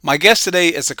My guest today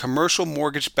is a commercial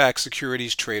mortgage-backed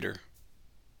securities trader.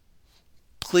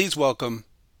 Please welcome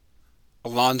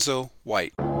Alonzo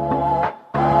White.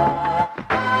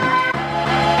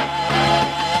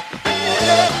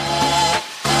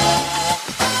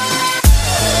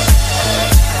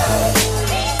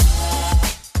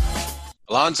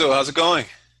 Alonzo, how's it going?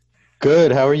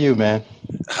 Good. How are you, man?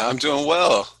 I'm doing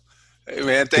well. Hey,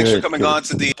 man, thanks for Good, coming good. on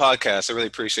to the podcast. I really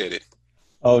appreciate it.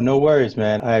 Oh, no worries,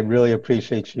 man. I really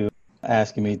appreciate you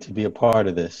asking me to be a part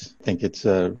of this. I think it's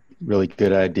a really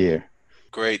good idea.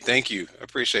 Great, thank you. I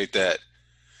appreciate that.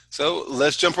 So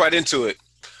let's jump right into it.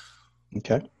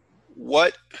 Okay.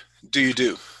 What do you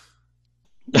do?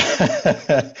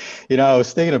 I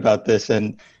was thinking about this,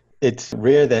 and it's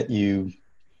rare that you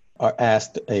are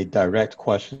asked a direct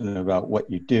question about what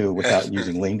you do without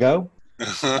using lingo.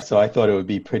 So I thought it would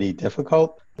be pretty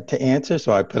difficult to answer.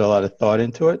 So I put a lot of thought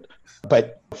into it.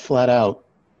 But flat out,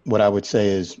 what I would say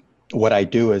is what I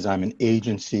do is I'm an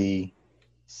agency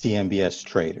CMBS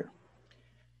trader.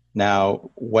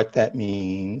 Now, what that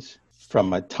means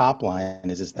from a top line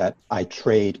is that I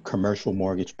trade commercial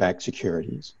mortgage-backed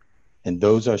securities. And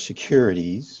those are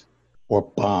securities or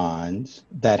bonds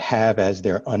that have as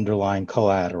their underlying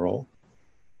collateral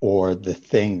or the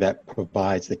thing that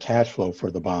provides the cash flow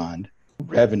for the bond,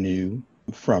 revenue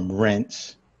from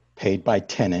rents paid by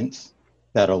tenants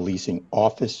that are leasing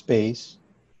office space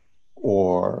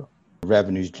or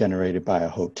revenues generated by a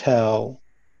hotel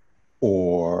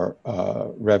or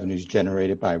revenues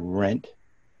generated by rent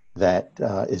that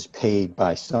is paid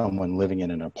by someone living in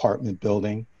an apartment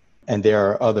building. And there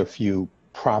are other few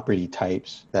property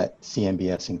types that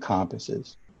CMBS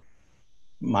encompasses.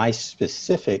 My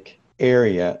specific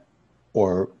area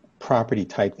or property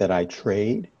type that I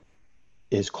trade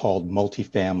is called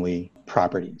multifamily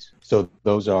properties. So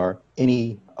those are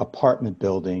any apartment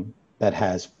building that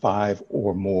has 5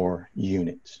 or more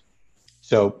units.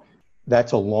 So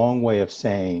that's a long way of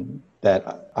saying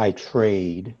that I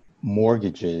trade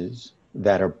mortgages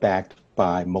that are backed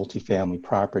by multifamily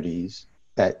properties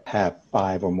that have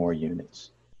 5 or more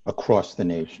units across the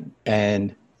nation.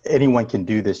 And anyone can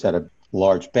do this at a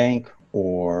large bank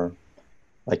or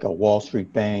like a Wall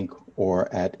Street bank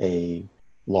or at a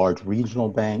large regional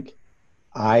bank.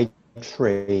 I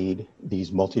trade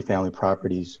these multifamily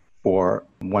properties for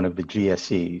one of the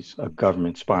GSEs, a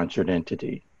government sponsored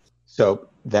entity. So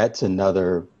that's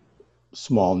another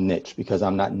small niche because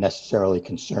I'm not necessarily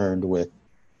concerned with,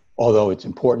 although it's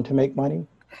important to make money,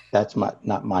 that's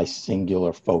not my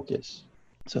singular focus.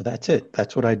 So that's it.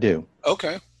 That's what I do.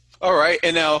 Okay. All right.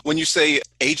 And now, when you say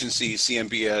agency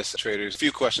CMBS traders, a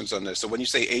few questions on this. So, when you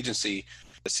say agency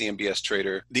CMBS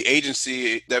trader, the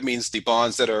agency, that means the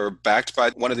bonds that are backed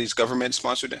by one of these government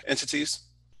sponsored entities?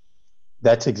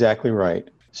 That's exactly right.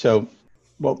 So,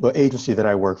 well, the agency that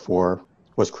I work for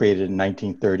was created in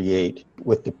 1938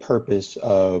 with the purpose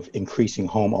of increasing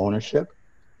home ownership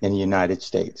in the United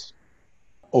States.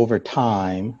 Over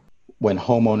time, when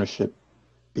home ownership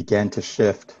began to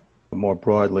shift more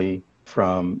broadly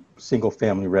from single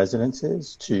family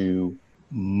residences to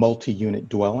multi unit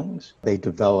dwellings, they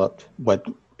developed what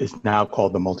is now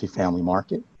called the multifamily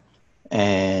market.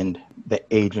 And the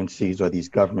agencies or these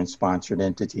government sponsored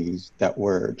entities that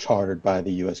were chartered by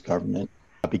the US government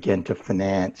began to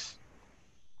finance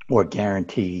or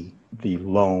guarantee the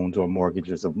loans or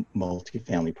mortgages of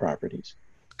multifamily properties.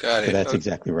 Got So it. that's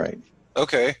exactly right.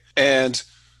 Okay. And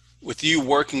with you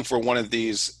working for one of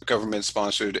these government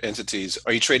sponsored entities,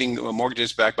 are you trading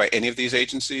mortgages backed by any of these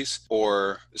agencies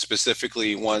or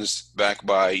specifically ones backed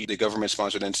by the government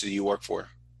sponsored entity you work for?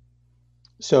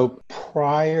 So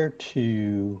prior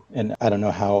to, and I don't know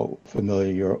how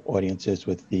familiar your audience is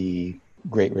with the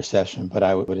Great Recession, but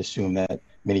I would assume that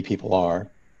many people are.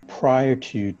 Prior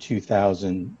to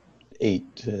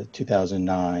 2008 to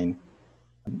 2009,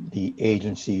 the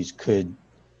agencies could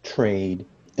trade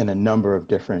in a number of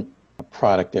different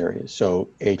product areas. So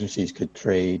agencies could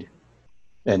trade,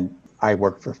 and I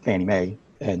work for Fannie Mae,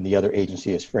 and the other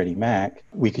agency is Freddie Mac.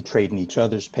 We could trade in each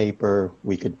other's paper.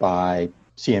 We could buy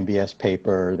CMBS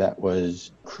paper that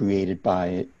was created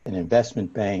by an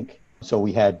investment bank. So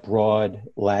we had broad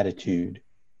latitude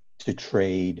to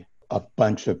trade a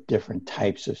bunch of different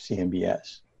types of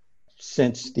CMBS.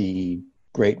 Since the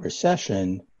Great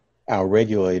Recession, our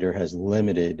regulator has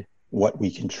limited what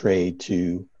we can trade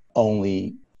to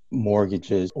only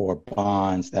mortgages or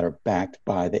bonds that are backed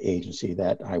by the agency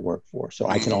that I work for. So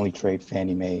I can only trade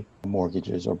Fannie Mae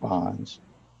mortgages or bonds.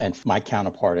 And my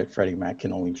counterpart at Freddie Mac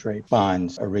can only trade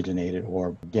bonds originated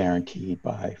or guaranteed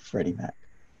by Freddie Mac.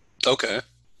 Okay.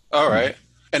 All Mhm. right.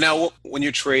 And now, when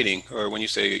you're trading, or when you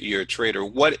say you're a trader,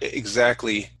 what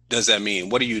exactly does that mean?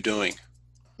 What are you doing?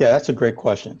 Yeah, that's a great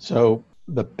question. So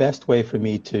the best way for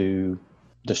me to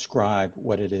describe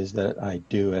what it is that I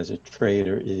do as a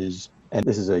trader is, and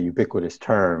this is a ubiquitous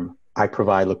term, I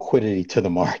provide liquidity to the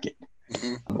market.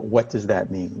 Hmm. What does that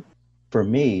mean? For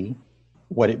me,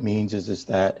 what it means is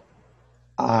that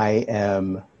I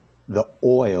am the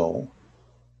oil,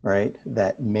 right,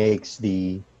 that makes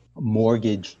the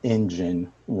mortgage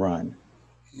engine run.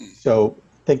 So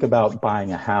think about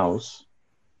buying a house.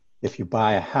 If you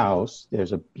buy a house,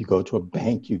 you go to a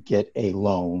bank, you get a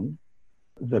loan.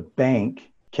 The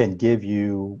bank can give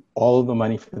you all of the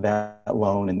money for that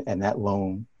loan, and that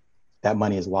loan, that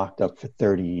money is locked up for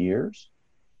 30 years.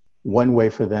 One way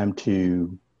for them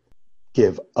to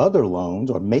give other loans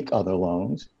or make other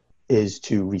loans is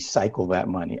to recycle that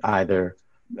money either.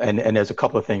 And there's a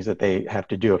couple of things that they have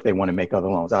to do if they want to make other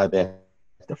loans. Either they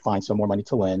have to find some more money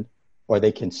to lend, or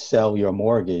they can sell your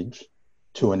mortgage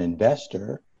to an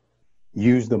investor,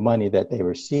 use the money that they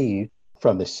received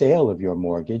from the sale of your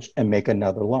mortgage and make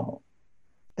another loan.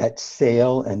 That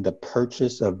sale and the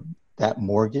purchase of that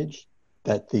mortgage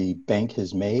that the bank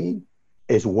has made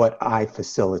is what I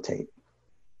facilitate.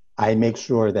 I make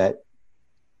sure that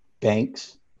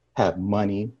banks have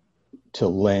money to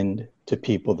lend to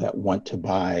people that want to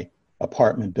buy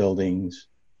apartment buildings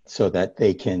so that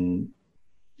they can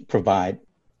provide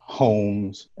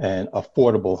homes and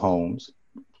affordable homes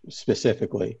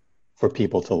specifically for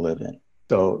people to live in.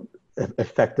 So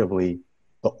effectively,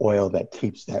 the oil that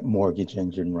keeps that mortgage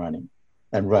engine running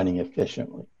and running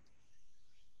efficiently.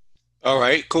 All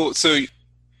right, cool. So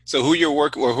who you're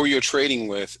working or who you're trading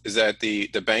with, is that the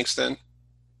banks then,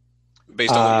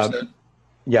 based on what you Uh, said?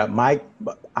 yeah,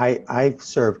 I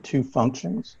serve two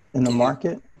functions in the Hmm.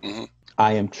 market. Hmm.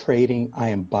 I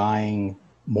am buying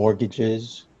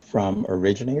mortgages from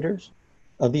originators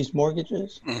of these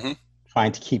mortgages, Hmm.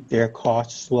 trying to keep their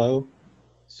costs low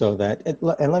so that, and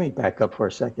let me back up for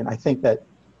a second. I think that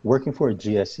working for a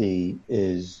GSE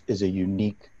is a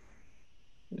unique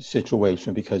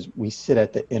situation because we sit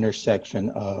at the intersection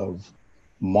of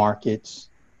markets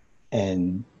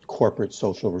and corporate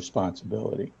social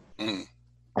responsibility. Hmm.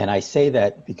 And I say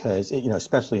that because,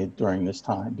 especially during this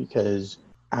time, because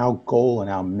our goal and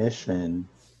our mission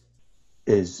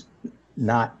is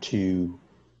not to,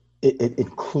 it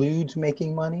includes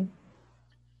making money,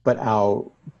 but our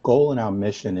goal and our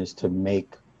mission is to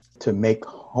make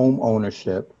home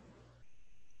ownership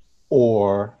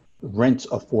or rents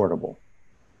affordable.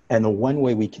 And the one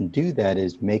way we can do that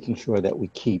is making sure that we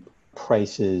keep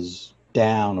prices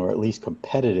down or at least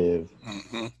competitive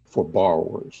Hmm. for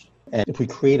borrowers. And if we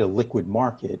create a liquid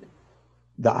market,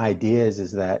 the idea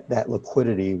is that that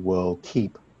liquidity will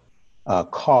keep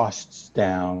costs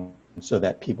down so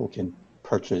that people can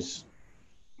purchase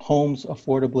homes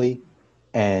affordably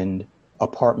and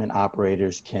apartment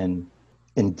operators can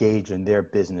engage in their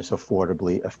business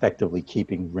affordably, effectively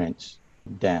keeping rents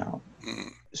down.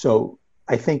 So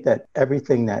I think that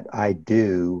everything that I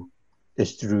do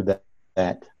is through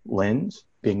that lens,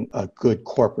 being a good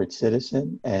corporate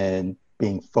citizen and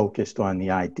being focused on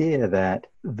the idea that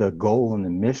the goal and the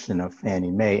mission of Fannie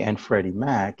Mae and Freddie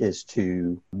Mac is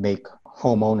to make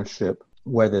home ownership,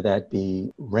 whether that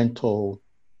be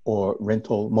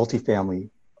multifamily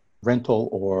rental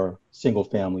or single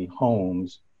family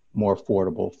homes, more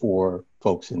affordable for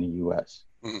folks in the US.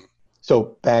 Hmm.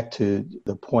 So back to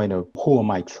the point of who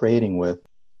am I trading with?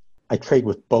 I trade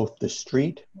with both the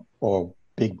street or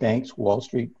big banks, Wall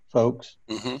Street folks,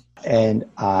 Hmm. and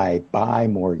I buy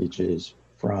mortgages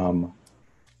from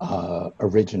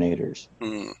originators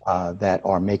Hmm. that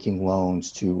are making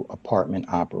loans to apartment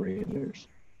operators.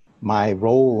 My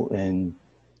role in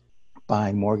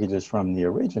buying mortgages from the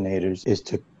originators is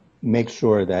to make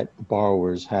sure that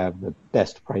borrowers have the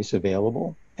best price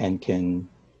available and can,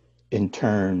 in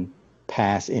turn,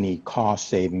 pass any cost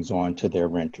savings on to their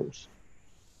renters.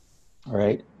 All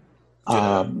right.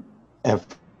 Yeah. Um, and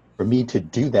for me to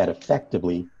do that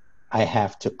effectively, I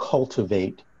have to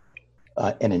cultivate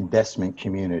an investment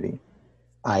community,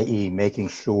 i.e., making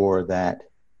sure that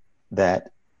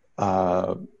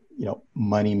uh,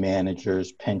 money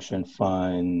managers, pension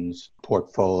funds,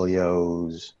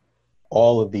 portfolios,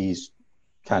 all of these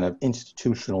kind of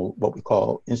what we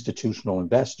call institutional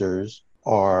investors,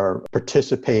 are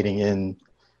participating in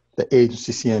the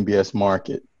agency CMBS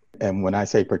market. And when I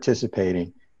say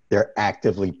participating, they're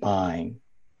actively buying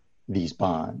these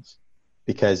bonds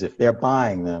because if they're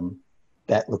buying them,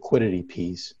 that liquidity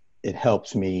piece, it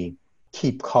helps me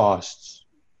keep costs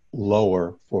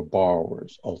lower for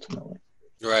borrowers ultimately.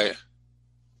 Right.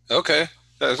 Okay.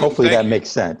 Hopefully Thank that you. makes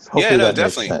sense. Yeah, Hopefully no, that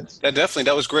makes definitely. sense.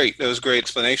 That was great. That was a great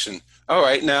explanation. All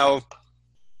right. Now,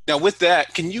 Now, with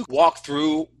that, can you walk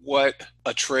through what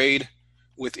a trade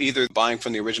with either buying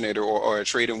from the originator or a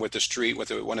trade in with the street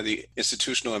with one of the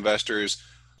institutional investors,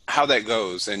 how that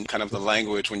goes and kind of the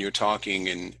language when you're talking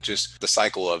and just the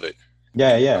cycle of it?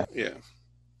 Yeah, yeah. Yeah.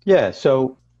 Yeah,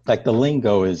 so like the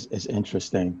lingo is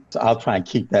interesting. So I'll try and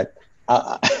keep that.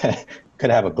 I could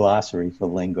have a glossary for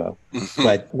lingo. Hmm.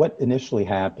 But what initially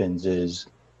happens is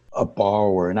a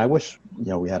borrower, and I wish,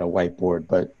 we had a whiteboard,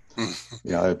 but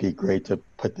it'd be great to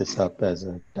put this up as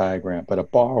a diagram. But a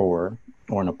borrower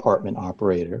or an apartment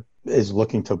operator is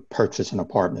looking to purchase an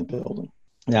apartment building.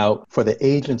 Now, for the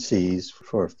agencies,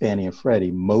 for Fannie and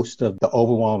Freddie, most of the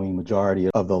overwhelming majority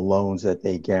of the loans that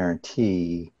they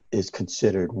guarantee is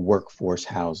considered workforce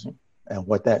housing. And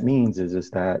what that means is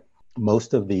that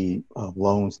most of the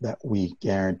loans that we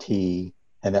guarantee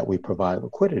and that we provide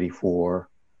liquidity for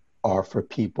are for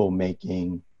people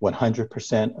making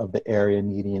 100% of the area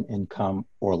median income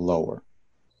or lower.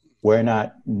 We're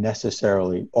not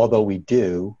necessarily, although we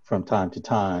do from time to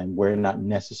time, we're not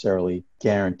necessarily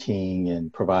guaranteeing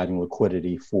and providing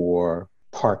liquidity for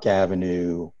Park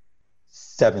Avenue,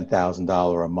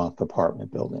 $7,000 a month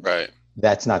apartment building. Right.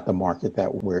 That's not the market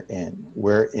that we're in.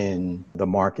 We're in the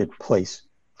marketplace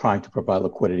trying to provide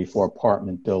liquidity for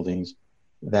apartment buildings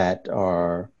that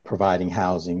are providing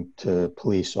housing to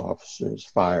police officers,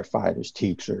 firefighters,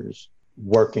 teachers,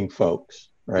 working folks,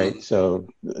 right?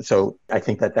 Mm. So I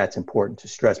think that that's important to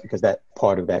stress because that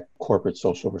part of that corporate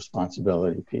social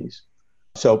responsibility piece.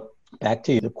 So back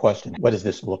to the question, what does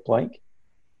this look like?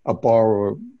 A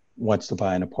borrower wants to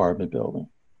buy an apartment building.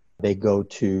 They go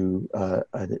to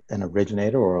an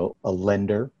originator or a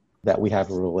lender that we have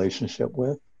a relationship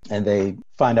with, and they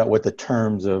find out what the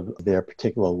terms of their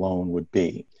particular loan would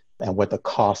be and what the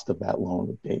cost of that loan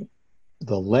would be.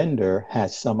 The lender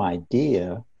has some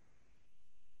idea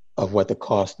of what the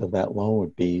cost of that loan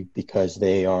would be because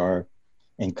they are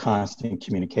in constant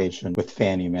communication with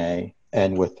Fannie Mae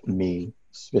and with me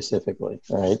specifically,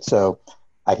 right? So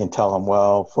I can tell them,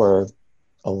 well, for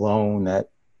a loan that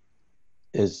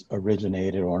is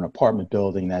originated or an apartment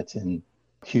building that's in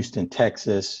Houston,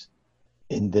 Texas,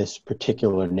 in this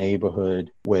particular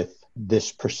neighborhood with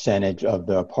this percentage of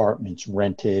the apartments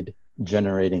rented,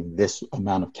 generating this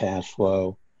amount of cash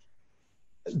flow,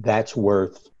 that's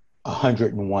worth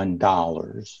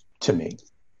 $101 to me,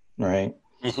 right?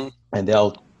 Hmm. And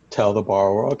they'll tell the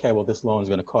borrower, okay, well, this loan is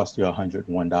going to cost you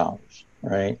 $101,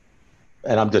 right?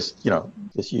 And I'm just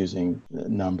using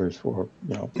numbers for,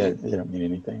 they don't mean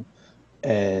anything.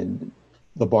 And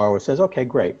the borrower says, okay,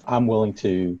 great. I'm willing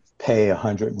to pay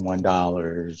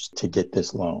 $101 to get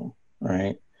this loan,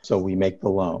 right? So we make the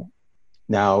loan.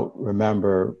 Now,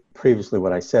 remember previously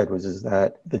what I said is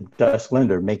that the Dutch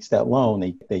lender makes that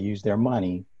loan. They use their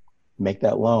money, make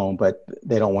that loan, but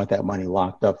they don't want that money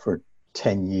locked up for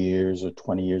 10 years or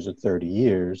 20 years or 30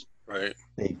 years. Right.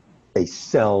 They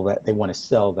sell that. They want to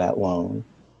sell that loan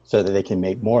so that they can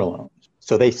make more loans.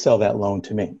 So they sell that loan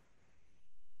to me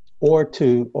or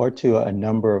to a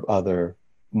number of other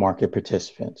market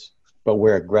participants, but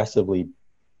we're aggressively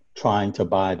trying to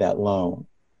buy that loan.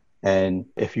 And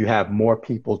if you have more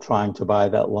people trying to buy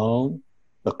that loan,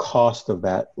 the cost of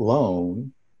that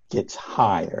loan gets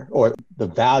higher, or the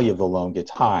value of the loan gets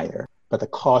higher, but the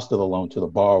cost of the loan to the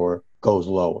borrower goes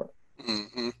lower.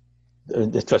 Hmm.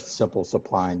 It's just simple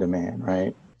supply and demand,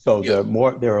 right? So Yeah.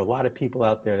 there are a lot of people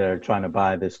out there that are trying to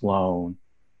buy this loan.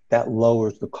 That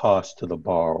lowers the cost to the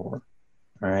borrower,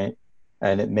 right?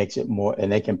 And it makes it more, and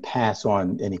they can pass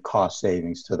on any cost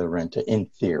savings to the renter in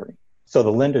theory. So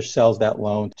the lender sells that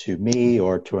loan to me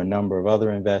or to a number of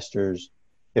other investors.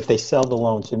 If they sell the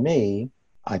loan to me,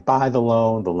 I buy the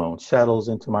loan settles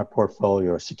into my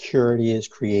portfolio, a security is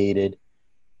created,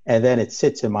 and then it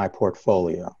sits in my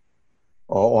portfolio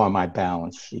or on my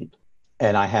balance sheet.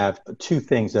 And I have two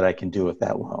things that I can do with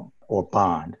that loan or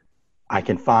bond. I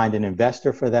can find an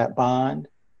investor for that bond,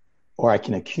 or I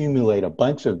can accumulate a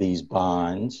bunch of these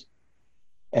bonds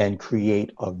and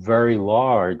create a very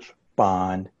large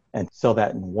bond and sell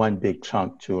that in one big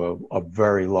chunk to a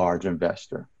very large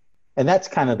investor. And that's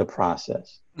kind of the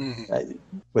process Hmm.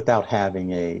 without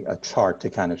having a chart to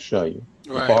kind of show you.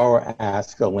 The Right. borrower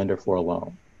asks a lender for a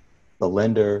loan. The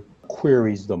lender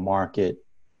queries the market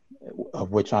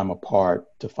of which I'm a part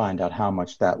to find out how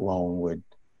much that loan would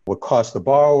cost the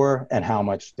borrower and how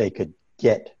much they could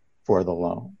get for the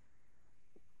loan.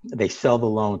 They sell the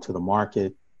loan to the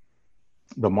market.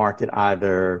 The market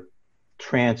either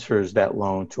transfers that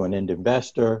loan to an end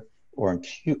investor or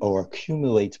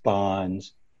accumulates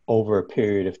bonds over a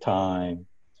period of time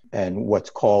and what's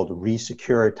called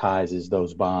resecuritizes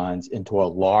those bonds into a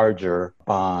larger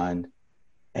bond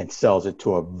and sells it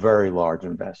to a very large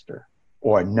investor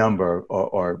or a number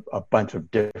or a bunch of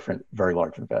different very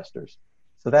large investors.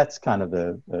 So that's kind of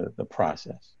the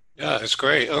process. Yeah, that's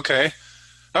great. Okay.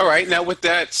 All right. Now, with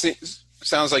that,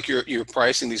 sounds like you're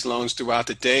pricing these loans throughout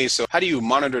the day. So, how do you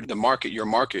monitor the market, your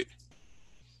market?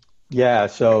 Yeah,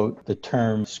 so the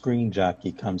term screen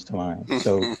jockey comes to mind.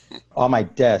 So on my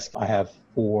desk, I have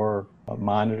four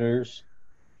monitors,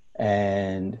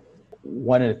 and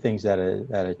one of the things that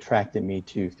attracted me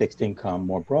to fixed income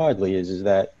more broadly is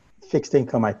that fixed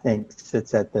income, I think,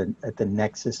 sits at the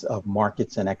nexus of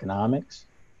markets and economics.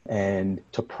 And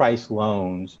to price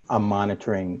loans, I'm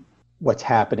monitoring what's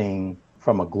happening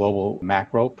from a global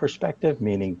macro perspective,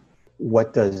 meaning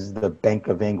what does the Bank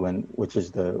of England, which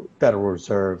is the Federal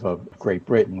Reserve of Great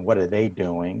Britain, what are they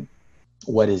doing?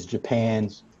 What is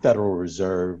Japan's Federal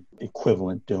Reserve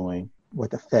equivalent doing?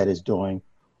 What the Fed is doing?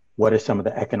 What are some of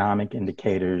the economic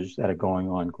indicators that are going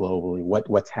on globally?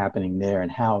 What's happening there,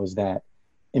 and how is that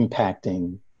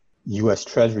impacting U.S.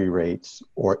 Treasury rates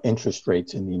or interest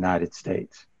rates in the United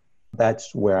States?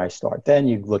 That's where I start. Then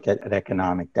you look at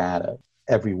economic data.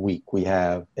 Every week we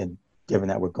have, and given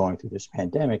that we're going through this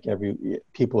pandemic,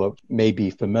 people may be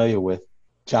familiar with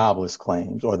jobless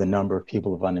claims or the number of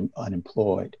people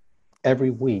unemployed.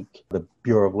 Every week, the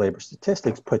Bureau of Labor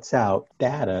Statistics puts out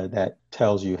data that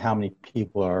tells you how many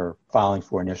people are filing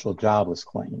for initial jobless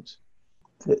claims.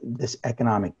 This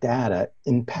economic data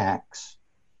impacts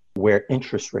where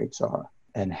interest rates are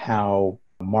and how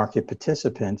market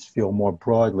participants feel more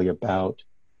broadly about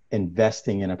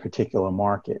investing in a particular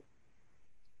market.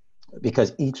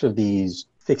 Because each of these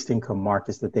fixed income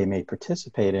markets that they may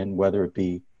participate in, whether it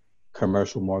be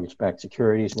commercial mortgage-backed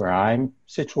securities where I'm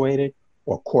situated,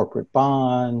 or corporate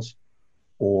bonds,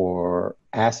 or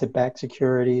asset-backed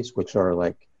securities, which are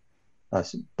like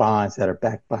bonds that are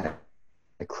backed by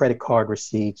credit card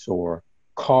receipts or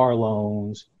car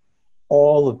loans,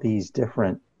 all of these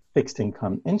different fixed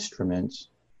income instruments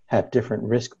have different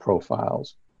risk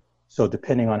profiles. So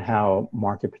depending on how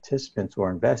market participants or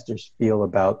investors feel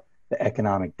about the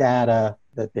economic data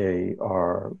that they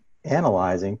are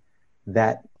analyzing,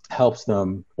 that helps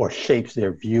them or shapes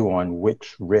their view on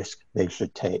which risk they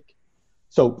should take.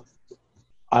 So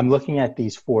I'm looking at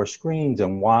these four screens,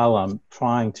 and while I'm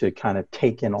trying to kind of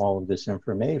take in all of this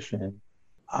information,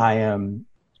 I am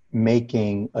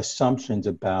making assumptions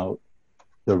about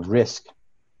the risk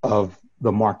of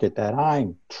the market that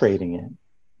I'm trading in.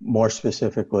 More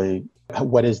specifically,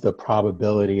 what is the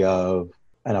probability of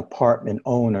an apartment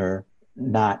owner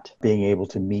not being able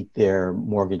to meet their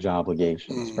mortgage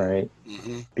obligations, right?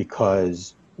 Mm-hmm.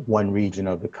 Because one region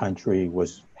of the country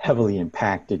was heavily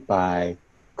impacted by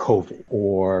COVID,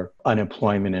 or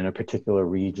unemployment in a particular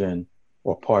region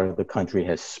or part of the country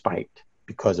has spiked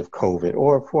because of COVID,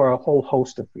 or for a whole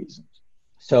host of reasons.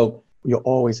 So you're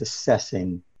always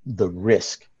assessing the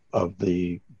risk of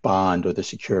the bond or the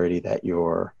security that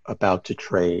you're about to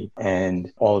trade,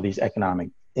 and all of these economic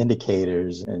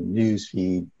indicators and news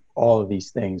feed, all of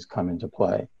these things come into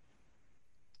play.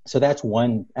 So that's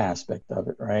one aspect of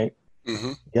it, right?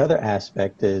 Mm-hmm. The other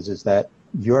aspect is that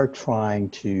you're trying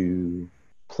to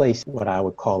place what I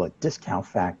would call a discount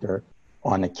factor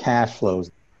on the cash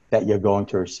flows that you're going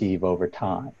to receive over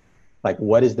time. Like,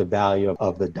 what is the value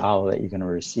of the dollar that you're going to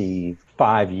receive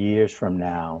 5 years from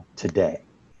now today?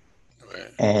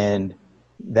 Right. And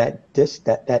that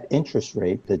interest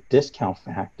rate, the discount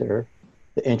factor,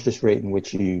 the interest rate in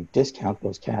which you discount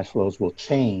those cash flows will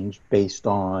change based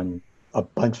on a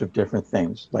bunch of different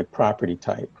things, like property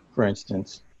type. For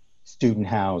instance, student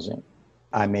housing.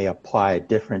 I may apply a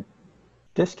different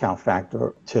discount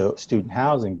factor to student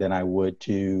housing than I would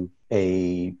to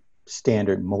a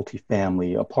standard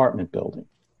multifamily apartment building,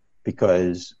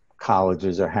 because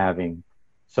colleges are having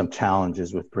some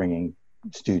challenges with bringing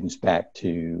students back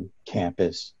to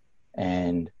campus,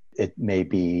 and it may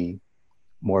be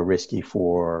more risky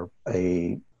for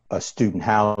a student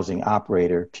housing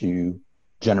operator to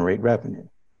generate revenue.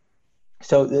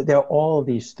 So there are all of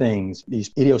these things, these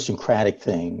idiosyncratic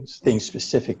things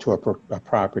specific to a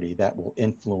property that will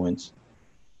influence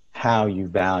how you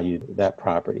value that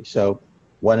property. So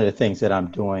one of the things that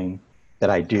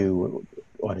I do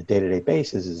on a day-to-day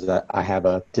basis is that I have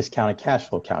a discounted cash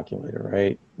flow calculator,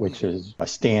 right? Which is a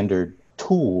standard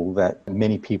tool that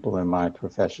many people in my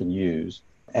profession use.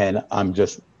 And I'm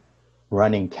just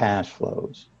running cash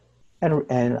flows.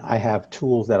 And I have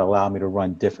tools that allow me to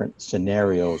run different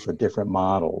scenarios or different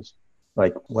models.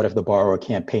 Like, what if the borrower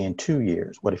can't pay in 2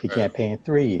 years? What if he can't pay in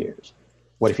 3 years?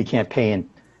 What if he can't pay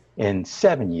in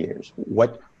 7 years?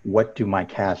 What do my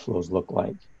cash flows look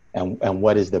like? And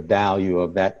what is the value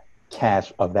of that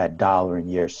cash, of that dollar in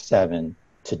year 7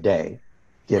 today,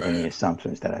 given the Right.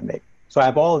 assumptions that I make. So I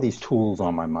have all of these tools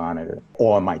on my monitor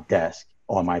or on my desk,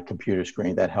 on my computer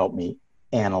screen that help me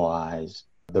analyze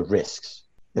the risks,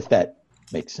 if that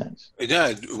makes sense.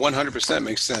 Yeah, 100%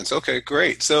 makes sense. Okay,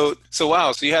 great. So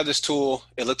wow. So you have this tool.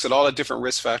 It looks at all the different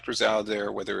risk factors out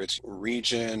there, whether it's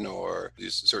region or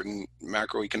these certain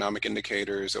macroeconomic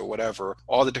indicators or whatever,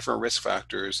 all the different risk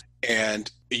factors.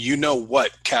 And you know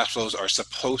what cash flows are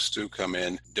supposed to come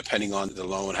in depending on the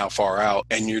loan, how far out.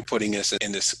 And you're putting this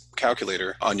in this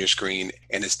calculator on your screen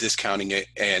and it's discounting it.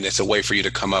 And it's a way for you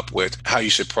to come up with how you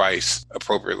should price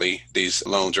appropriately these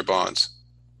loans or bonds.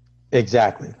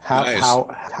 Exactly. Nice.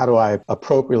 How do I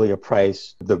appropriately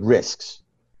appraise the risks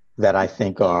that I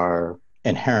think are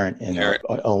inherent in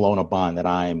a loan or bond that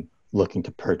I'm looking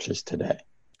to purchase today?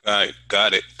 Right.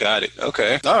 Got it. Got it.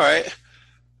 Okay. All right.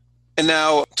 And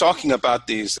now talking about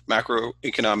these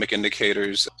macroeconomic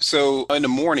indicators. So in the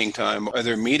morning time, are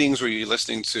there meetings where you're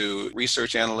listening to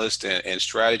research analysts and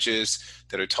strategists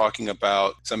that are talking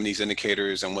about some of these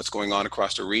indicators and what's going on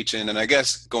across the region? And I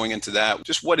guess going into that,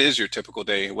 just what is your typical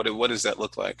day? What does that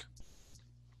look like?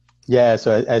 Yeah,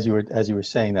 so as you were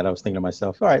saying that, I was thinking to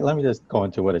myself, all right, let me just go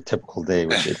into what a typical day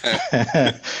would be.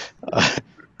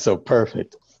 So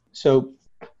perfect. So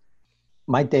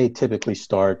my day typically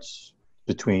starts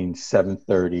between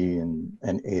 7:30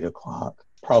 and 8 o'clock,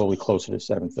 probably closer to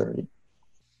 7:30.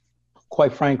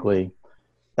 Quite frankly,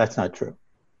 that's not true.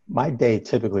 My day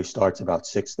typically starts about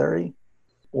 6:30.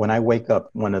 When I wake up,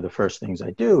 one of the first things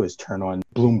I do is turn on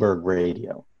Bloomberg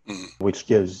Radio, Mm, which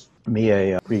gives me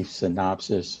a brief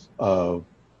synopsis of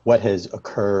what has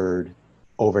occurred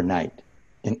overnight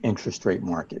in interest rate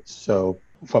markets. So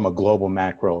from a global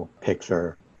macro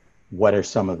picture, what are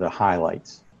some of the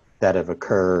highlights that have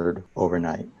occurred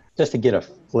overnight? Just to get a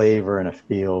flavor and a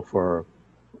feel for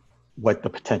what the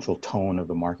potential tone of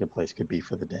the marketplace could be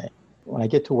for the day. When I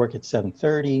get to work at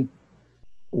 7:30,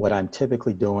 what I'm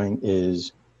typically doing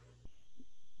is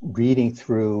reading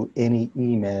through any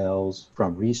emails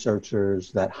from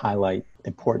researchers that highlight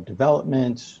important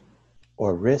developments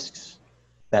or risks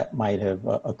that might have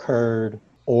occurred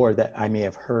or that I may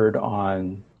have heard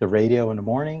on the radio in the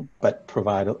morning, but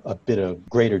provide a bit of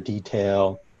greater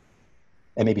detail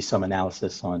and maybe some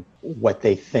analysis on what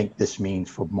they think this means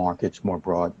for markets more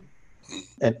broadly.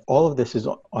 And all of this is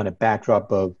on a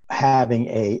backdrop of having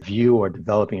a view or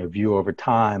developing a view over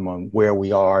time on where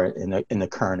we are in the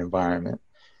current environment.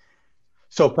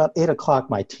 So about 8 o'clock,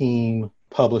 my team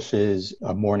publishes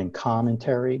a morning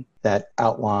commentary that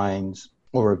outlines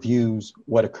or reviews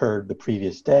what occurred the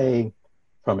previous day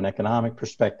from an economic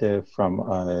perspective, from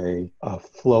a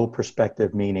flow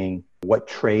perspective, meaning what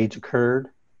trades occurred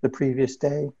the previous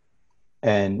day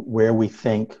and where we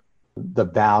think the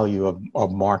value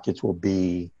of markets will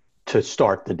be to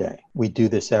start the day. We do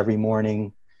this every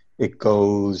morning. It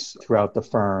goes throughout the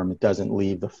firm. It doesn't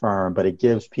leave the firm, but it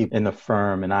gives people in the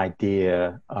firm an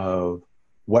idea of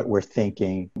what we're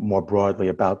thinking more broadly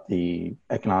about the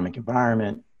economic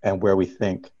environment and where we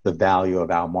think the value of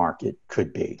our market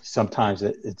could be. Sometimes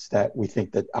it's that we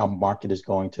think that our market is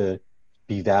going to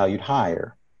be valued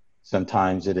higher.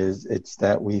 Sometimes it's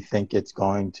that we think it's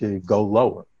going to go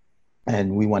lower.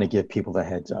 And we want to give people the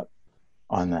heads up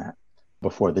on that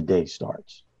before the day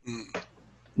starts. mm,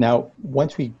 Now,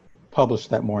 once we publish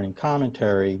that morning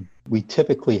commentary, we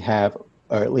typically have,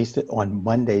 or at least on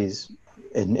Mondays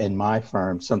in my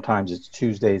firm, sometimes it's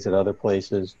Tuesdays at other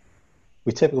places,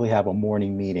 we typically have a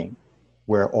morning meeting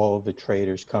where all of the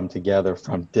traders come together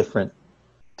from different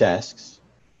desks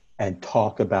and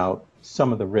talk about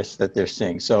some of the risks that they're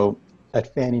seeing. So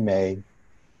at Fannie Mae,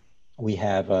 we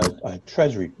have a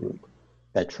treasury group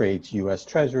that trades U.S.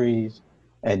 treasuries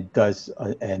and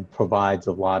provides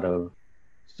a lot of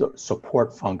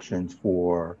support functions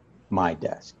for my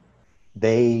desk.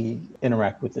 They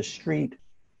interact with the street,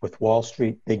 with Wall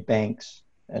Street, big banks,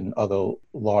 and other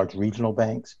large regional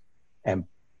banks, and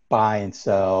buy and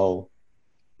sell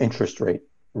interest rate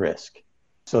risk.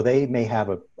 So they may have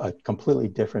a completely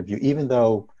different view, even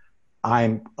though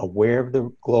I'm aware of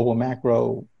the global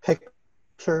macro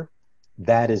picture.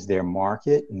 That is their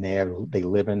market, and they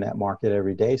live in that market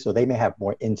every day. So they may have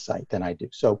more insight than I do.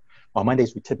 So on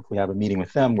Mondays, we typically have a meeting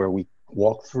with them where we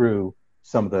walk through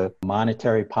some of the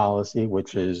monetary policy,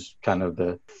 which is kind of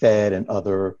the Fed and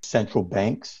other central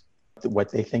banks,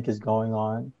 what they think is going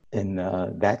on in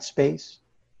that space,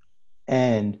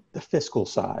 and the fiscal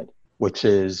side, which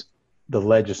is the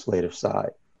legislative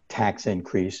side, tax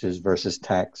increases versus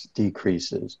tax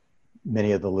decreases.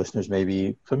 Many of the listeners may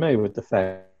be familiar with the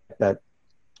fact that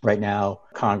right now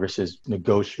Congress is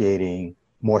negotiating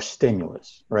more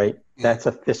stimulus, right? That's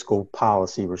a fiscal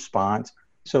policy response.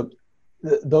 So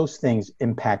those things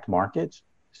impact markets.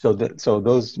 So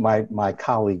those my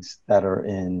colleagues that are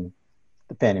in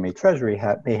the Fannie Mae Treasury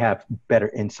they have better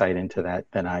insight into that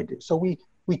than I do. So we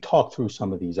talk through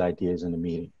some of these ideas in the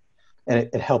meeting, and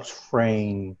it helps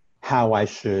frame how I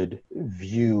should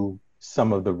view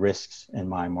some of the risks in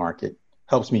my market.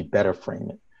 Helps me better frame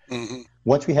it. Mm-hmm.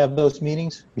 Once we have those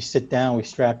meetings, we sit down, we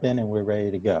strap in, and we're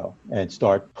ready to go and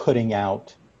start putting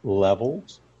out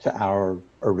levels to our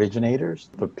originators,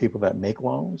 the people that make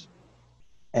loans,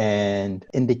 and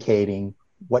indicating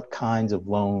what kinds of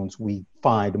loans we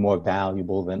find more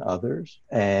valuable than others.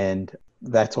 And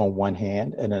that's on one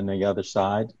hand. And on the other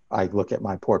side, I look at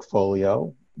my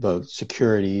portfolio, the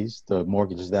securities, the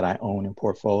mortgages that I own in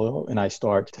portfolio, and I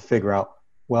start to figure out,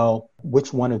 well,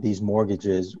 which one of these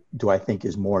mortgages do I think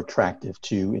is more attractive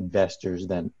to investors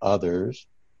than others?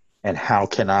 And how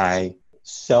can I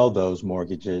sell those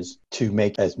mortgages to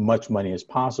make as much money as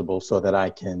possible so that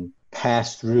I can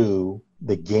pass through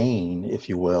the gain, if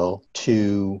you will,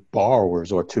 to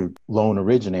borrowers or to loan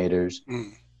originators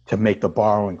to make the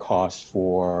borrowing costs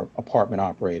for apartment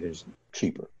operators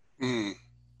cheaper.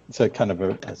 It's a kind of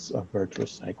a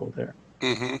virtuous cycle there.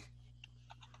 Mm-hmm.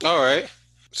 All right.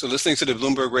 So listening to the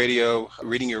Bloomberg Radio,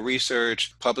 reading your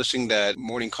research, publishing that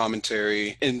morning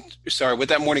commentary. And sorry, with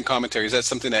that morning commentary, is that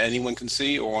something that anyone can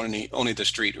see, or only the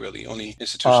street, really? Only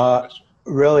institutional?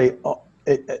 Really,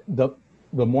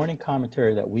 the morning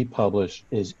commentary that we publish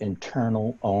is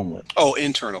internal only. Oh,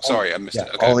 internal. Sorry, I missed it.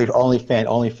 Okay.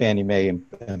 Only Fannie Mae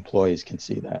employees can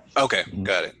see that. Okay,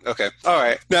 got it. Okay. All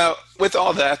right. Now, with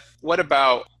all that, what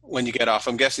about when you get off?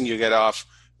 I'm guessing you get off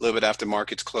a little bit after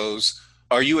markets close.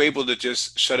 Are you able to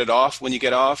just shut it off when you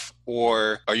get off,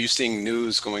 or are you seeing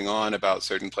news going on about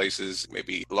certain places,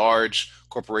 maybe large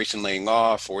corporation laying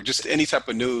off, or just any type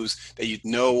of news that you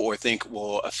know or think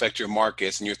will affect your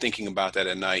markets, and you're thinking about that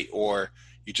at night, or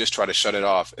you just try to shut it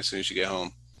off as soon as you get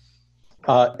home?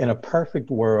 In a perfect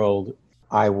world,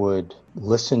 I would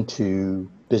listen to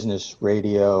business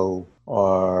radio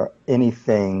or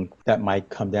anything that might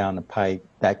come down the pipe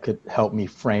that could help me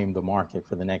frame the market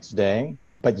for the next day.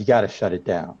 But you got to shut it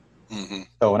down. Mm-hmm.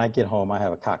 So when I get home, I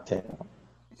have a cocktail.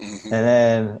 Mm-hmm. And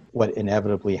then what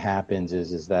inevitably happens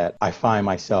is that I find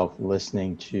myself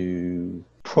listening to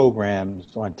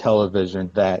programs on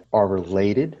television that are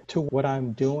related to what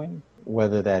I'm doing,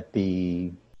 whether that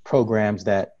be programs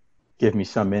that give me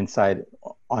some insight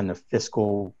on the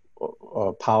fiscal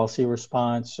policy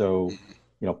response. So,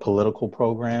 political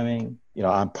programming.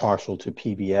 I'm partial to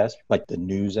PBS, like the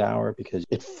NewsHour, because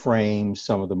it frames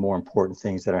some of the more important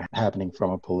things that are happening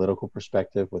from a political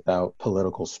perspective without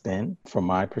political spin. From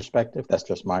my perspective, that's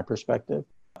just my perspective.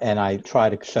 And I try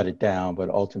to shut it down, but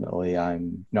ultimately I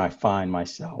find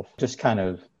myself just kind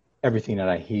of everything that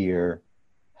I hear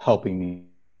helping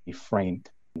me frame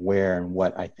where and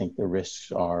what I think the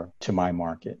risks are to my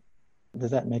market.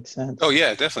 Does that make sense? Oh,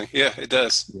 yeah, definitely. Yeah, it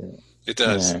does. Yeah. It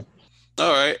does. Yeah.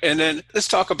 All right. And then let's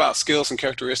talk about skills and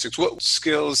characteristics. What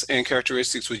skills and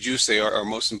characteristics would you say are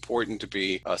most important to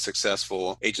be a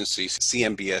successful agency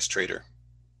CMBS trader?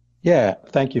 Yeah.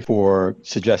 Thank you for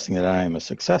suggesting that I am a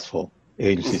successful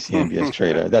agency CMBS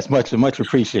trader. That's much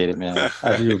appreciated, man.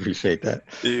 I do appreciate that.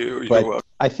 You're welcome.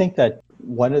 I think that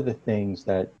one of the things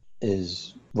that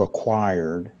is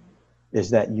required is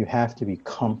that you have to be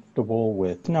comfortable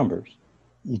with numbers.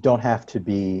 You don't have to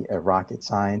be a rocket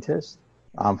scientist.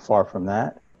 I'm far from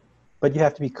that, but you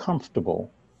have to be comfortable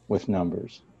with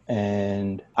numbers.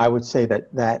 And I would say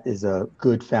that is a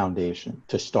good foundation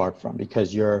to start from,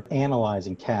 because you're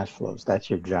analyzing cash flows. That's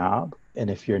your job. And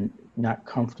if you're not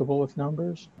comfortable with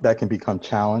numbers, that can become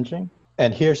challenging.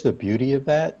 And here's the beauty of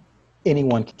that.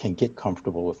 Anyone can get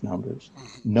comfortable with numbers.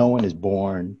 No one is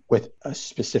born with a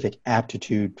specific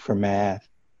aptitude for math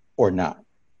or not.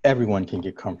 Everyone can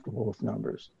get comfortable with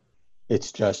numbers.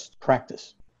 It's just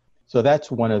practice. So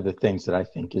that's one of the things that I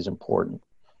think is important.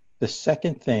 The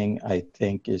second thing I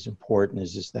think is important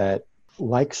is that,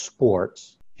 like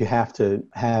sports, you have to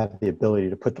have the ability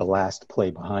to put the last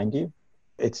play behind you.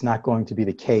 It's not going to be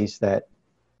the case that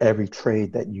every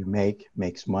trade that you make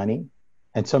makes money.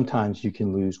 And sometimes you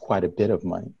can lose quite a bit of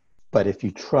money. But if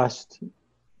you trust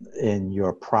in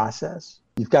your process,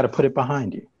 you've got to put it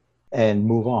behind you and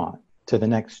move on to the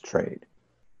next trade.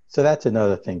 So that's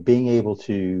another thing, being able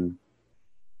to,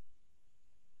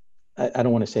 I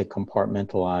don't want to say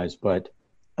compartmentalize, but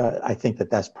I think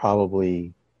that's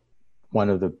probably one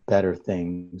of the better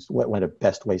things, one of the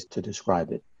best ways to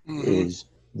describe it, is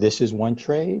this is one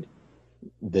trade,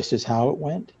 this is how it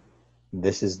went,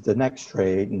 this is the next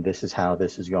trade, and this is how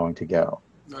this is going to go.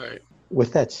 Right.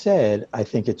 With that said, I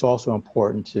think it's also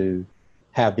important to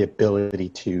have the ability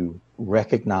to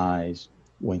recognize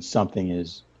when something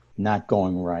is not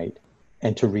going right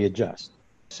and to readjust.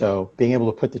 So being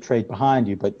able to put the trade behind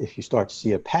you, but if you start to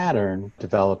see a pattern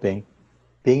developing,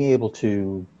 being able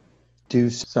to do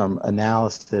some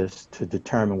analysis to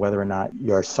determine whether or not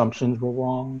your assumptions were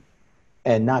wrong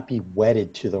and not be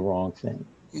wedded to the wrong thing,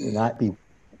 not be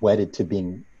wedded to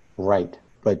being right,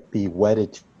 but be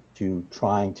wedded to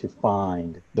trying to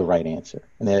find the right answer.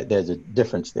 And there's a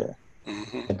difference there.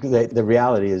 Mm-hmm. The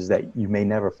reality is that you may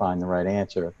never find the right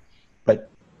answer, but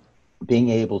being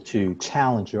able to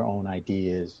challenge your own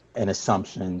ideas and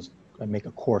assumptions and make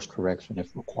a course correction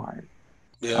if required.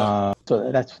 Yeah.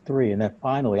 So that's three. And then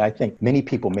finally, I think many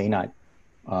people may not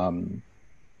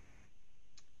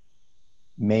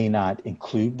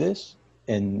include this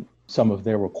in some of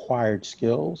their required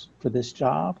skills for this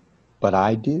job, but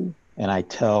I do. And I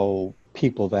tell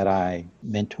people that I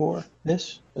mentor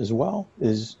this as well,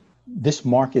 is this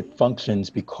market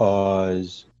functions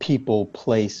because people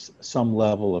place some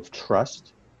level of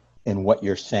trust in what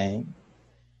you're saying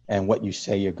and what you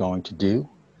say you're going to do.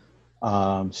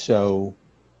 So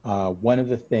one of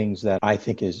the things that I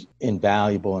think is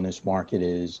invaluable in this market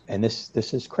is, and this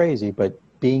is crazy, but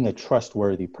being a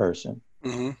trustworthy person,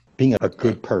 being a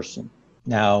good person.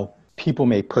 Now, people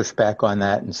may push back on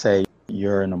that and say,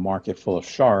 you're in a market full of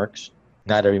sharks.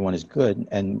 Not everyone is good.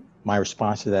 And my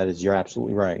response to that is, you're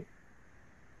absolutely right.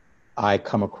 I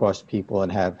come across people and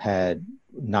have had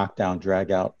knockdown, drag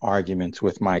out arguments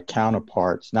with my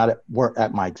counterparts, not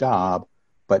at my job,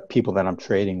 but people that I'm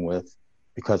trading with,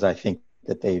 because I think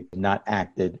that they've not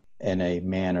acted in a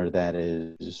manner that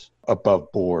is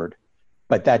above board.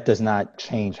 But that does not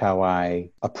change how I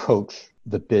approach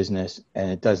the business, and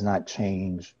it does not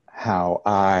change how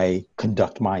I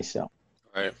conduct myself.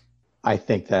 Right. I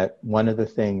think that one of the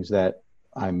things that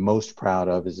I'm most proud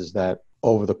of is that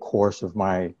over the course of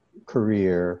my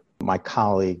career, my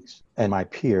colleagues and my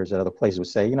peers at other places would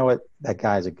say, you know what, that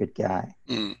guy's a good guy.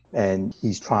 And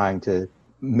he's trying to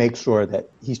make sure that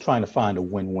he's trying to find a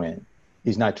win-win.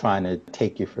 He's not trying to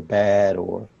take you for bad,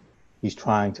 or he's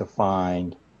trying to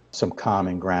find some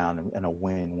common ground and a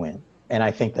win-win. And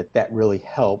I think that really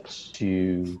helps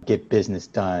to get business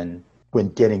done when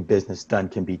getting business done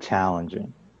can be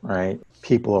challenging, right?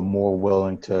 People are more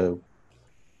willing to,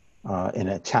 in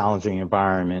a challenging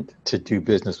environment, to do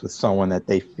business with someone that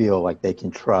they feel like they can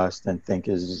trust and think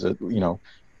is,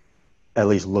 at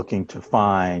least looking to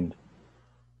find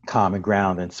common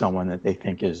ground than someone that they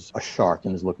think is a shark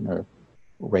and is looking to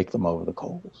rake them over the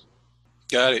coals.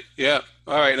 Got it. Yeah.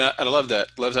 All right. And I love that.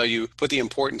 Love how you put the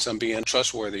importance on being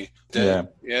trustworthy. Yeah,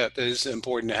 that is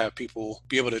important to have people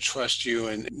be able to trust you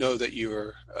and know that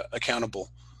you're accountable.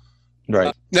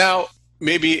 Right. Now,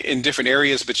 maybe in different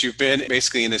areas, but you've been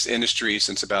basically in this industry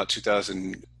since about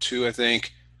 2002, I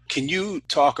think. Can you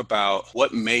talk about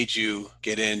what made you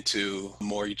get into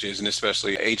mortgages and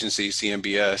especially agency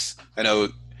CMBS? I know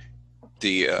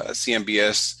the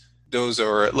CMBS, those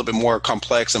are a little bit more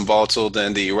complex and volatile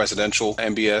than the residential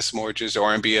MBS mortgages or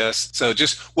MBS. So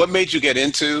just what made you get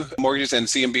into mortgages and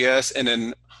CMBS? And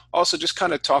then also just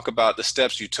kind of talk about the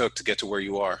steps you took to get to where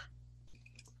you are.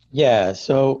 Yeah,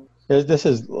 so this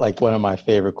is like one of my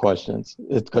favorite questions.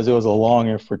 It's because it was a long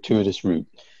and fortuitous route.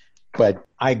 But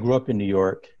I grew up in New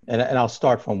York, and I'll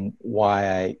start from why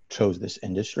I chose this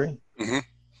industry. And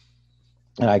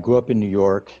I grew up in New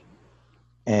York,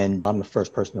 and I'm the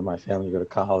first person in my family to go to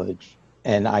college.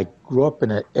 And I grew up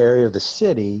in an area of the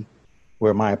city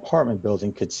where my apartment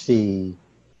building could see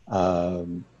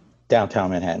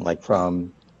downtown Manhattan, like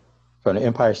from the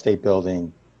Empire State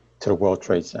Building to the World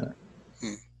Trade Center.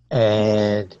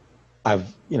 And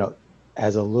I've,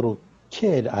 as a little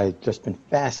kid, I've just been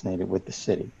fascinated with the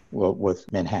city, with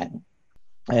Manhattan.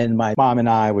 And my mom and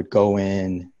I would go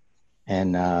in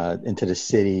and into the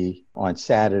city on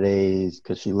Saturdays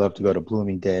because she loved to go to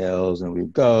Bloomingdale's, and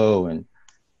we'd go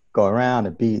around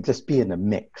and be in the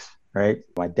mix, right?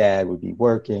 My dad would be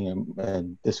working,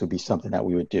 and this would be something that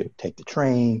we would do: take the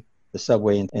train, the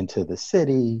subway into the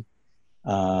city,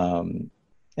 and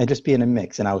just be in a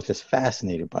mix. And I was just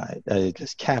fascinated by it. It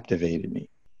just captivated me.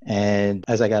 And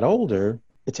as I got older,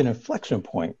 it's an inflection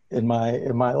point in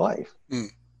my life.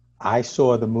 I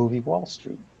saw the movie Wall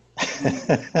Street.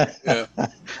 Yeah.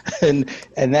 and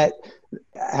that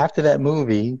after that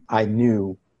movie, I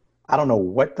knew, I don't know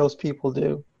what those people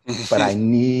do, but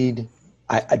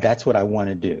that's what I want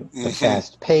to do. The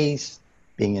fast pace,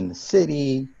 being in the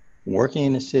city, working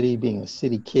in the city, being a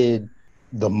city kid,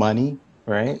 the money,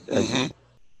 right?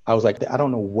 I was like, I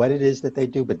don't know what it is that they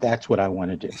do, but that's what I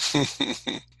want to do.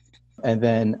 And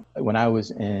then when I was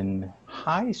in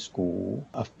high school,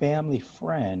 a family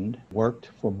friend worked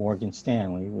for Morgan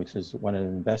Stanley, which is one of the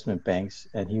investment banks,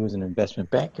 and he was an investment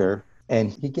banker.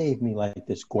 And he gave me like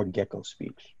this Gordon Gekko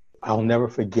speech. I'll never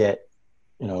forget,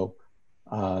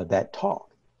 that talk.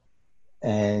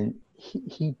 And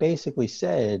he basically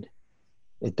said,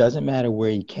 it doesn't matter where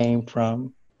you came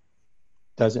from,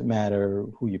 doesn't matter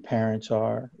who your parents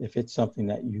are. If it's something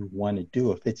that you want to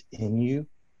do, if it's in you,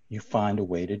 you find a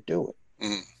way to do it.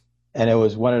 Mm. And it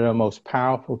was one of the most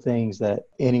powerful things that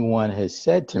anyone has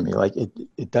said to me. Like,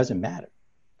 it doesn't matter.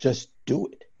 Just do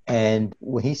it. And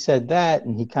when he said that,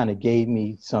 and he kind of gave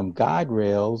me some guide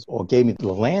rails or gave me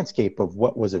the landscape of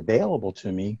what was available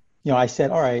to me, I said,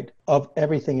 all right, of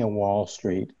everything in Wall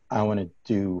Street, I want to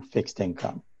do fixed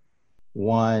income.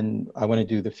 One, I want to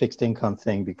do the fixed income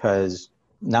thing because,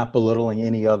 not belittling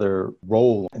any other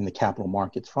role in the capital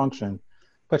markets function,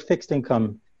 but fixed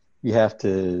income, you have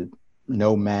to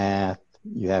know math,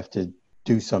 you have to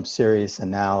do some serious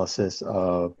analysis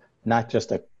of not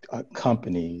just a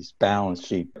company's balance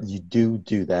sheet. You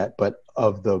do that, but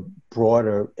of the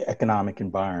broader economic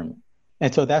environment.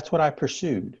 And so that's what I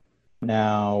pursued.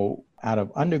 Now, out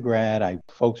of undergrad,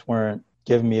 folks weren't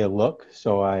giving me a look.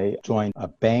 So I joined a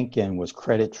bank and was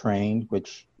credit trained,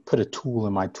 which put a tool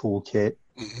in my toolkit.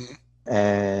 Mm-hmm.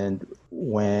 And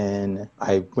when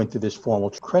I went through this formal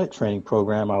credit training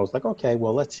program, I was like, okay,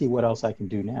 well, let's see what else I can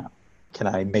do now. Can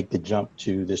I make the jump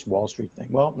to this Wall Street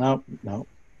thing? Well, no.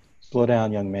 Slow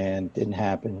down, young man. Didn't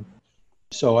happen.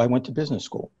 So I went to business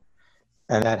school,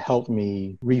 and that helped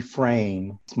me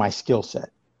reframe my skill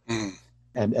set. Mm.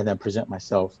 And then present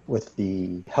myself with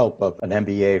the help of an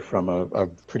MBA from a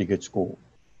pretty good school.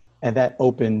 And that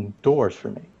opened doors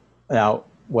for me. Now,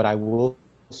 what I will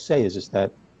say is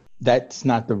that that's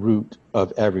not the route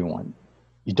of everyone.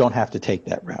 You don't have to take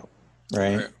that route,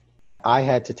 right? I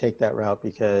had to take that route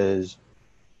because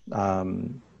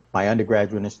my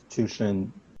undergraduate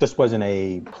institution just wasn't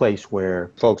a place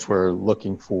where folks were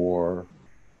looking for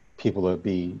people to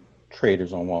be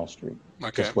traders on Wall Street.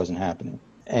 Okay. Just wasn't happening.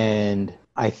 And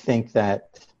I think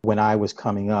that when I was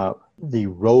coming up, the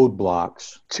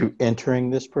roadblocks to entering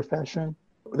this profession,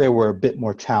 they were a bit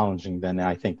more challenging than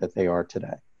I think that they are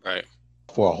today. Right.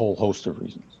 For a whole host of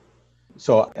reasons.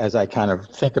 So as I kind of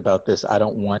think about this, I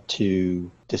don't want to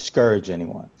discourage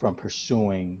anyone from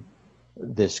pursuing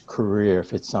this career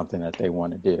if it's something that they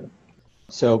want to do.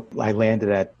 So I landed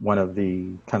at one of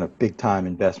the kind of big time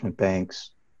investment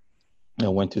banks,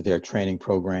 went through their training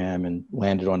program and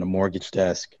landed on the mortgage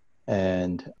desk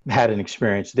and had an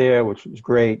experience there, which was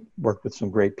great, worked with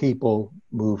some great people,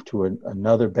 moved to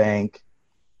another bank.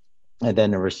 And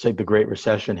then the Great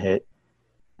Recession hit.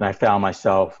 And I found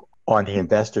myself on the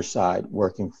investor side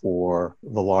working for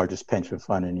the largest pension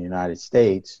fund in the United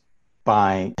States,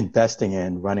 investing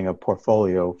in running a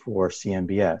portfolio for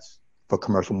CMBS, for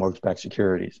commercial mortgage-backed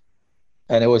securities.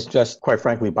 And it was just, quite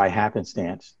frankly, by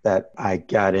happenstance that I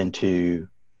got into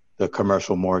the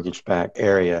commercial mortgage-backed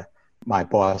area. My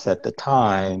boss at the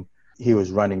time, he was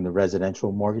running the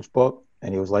residential mortgage book.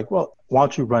 And he was like, well, why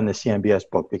don't you run the CMBS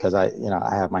book? Because I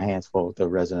have my hands full with the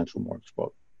residential mortgage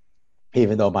book,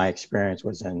 even though my experience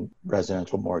was in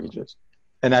residential mortgages.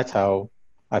 And that's how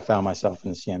I found myself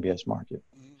in the CMBS market.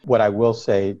 What I will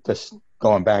say, just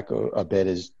going back a bit,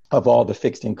 is of all the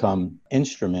fixed income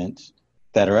instruments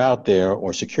that are out there,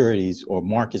 or securities or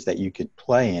markets that you could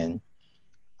play in,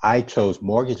 I chose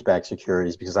mortgage-backed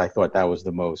securities because I thought that was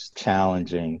the most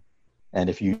challenging. And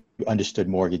if you understood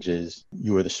mortgages,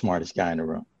 you were the smartest guy in the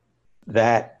room.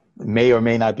 That may or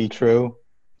may not be true,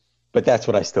 but that's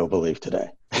what I still believe today.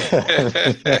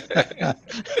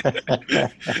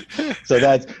 So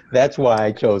that's why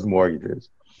I chose mortgages.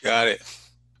 Got it.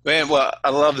 Man, well,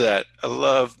 I love that. I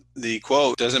love the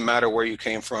quote, doesn't matter where you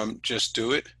came from, just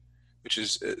do it, which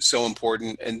is so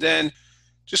important. And then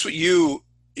just what you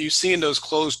see in those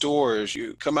closed doors,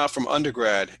 you come out from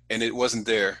undergrad and it wasn't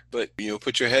there, but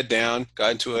put your head down,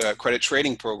 got into a credit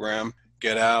trading program,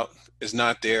 get out, is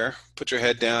not there, put your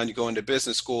head down, you go into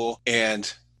business school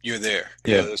and you're there.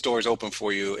 Yeah. The door's open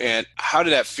for you. And how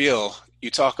did that feel? You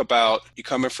talk about you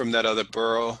coming from that other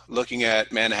borough, looking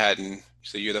at Manhattan.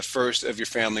 So you're the first of your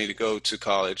family to go to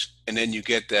college, and then you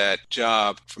get that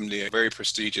job from the very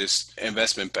prestigious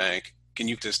investment bank. Can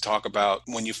you just talk about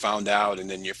when you found out and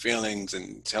then your feelings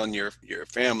and telling your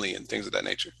family and things of that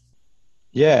nature?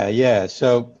 Yeah.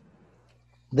 So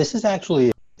this is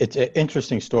actually, it's an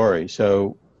interesting story.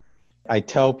 So I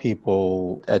tell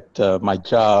people at my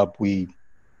job, we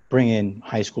bring in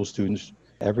high school students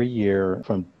every year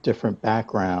from different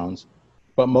backgrounds,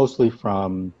 but mostly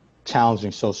from challenging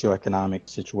socioeconomic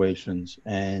situations.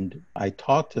 And I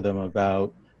talk to them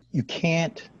about, you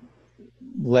can't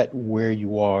let where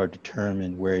you are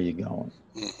determine where you're going.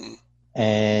 Mm-hmm.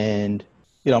 And,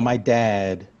 my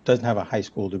dad doesn't have a high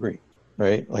school degree,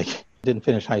 right? Like, didn't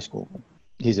finish high school.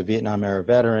 He's a Vietnam era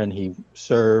veteran. He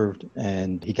served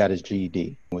and he got his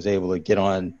GED, was able to get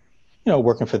on,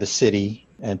 working for the city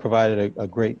and provided a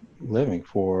great living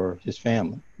for his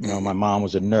family. My mom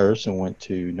was a nurse and went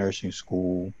to nursing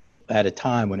school at a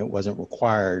time when it wasn't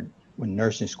required, when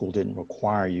nursing school didn't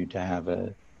require you to have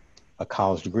a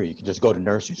college degree. You could just go to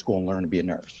nursing school and learn to be a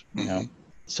nurse,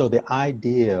 So the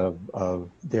idea of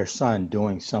their son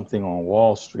doing something on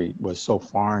Wall Street was so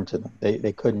foreign to them.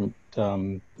 They couldn't,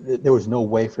 there was no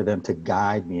way for them to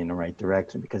guide me in the right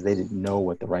direction because they didn't know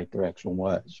what the right direction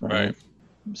was, right?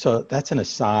 So that's an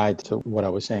aside to what I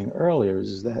was saying earlier,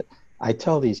 is that I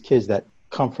tell these kids that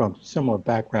come from similar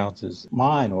backgrounds as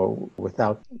mine, or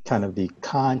without kind of the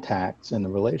contacts and the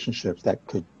relationships that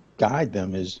could guide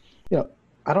them, is,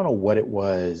 I don't know what it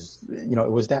was. It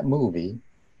was that movie,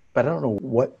 but I don't know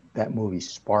what that movie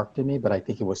sparked in me, but I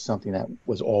think it was something that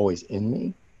was always in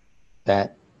me,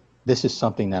 that this is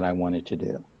something that I wanted to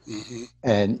do. Mm-hmm.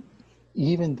 And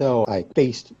even though I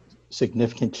faced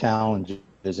significant challenges,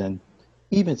 and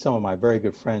even some of my very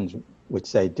good friends would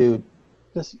say, dude,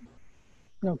 just,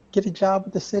 get a job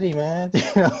with the city, man.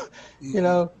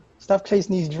 Stop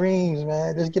chasing these dreams,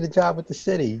 man. Just get a job with the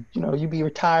city. You'll be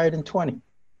retired in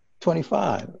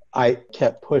 25. I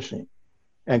kept pushing.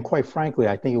 And quite frankly,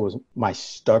 I think it was my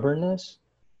stubbornness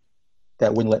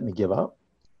that wouldn't let me give up.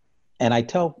 And I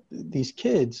tell these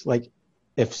kids, like,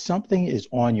 if something is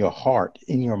on your heart,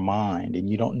 in your mind, and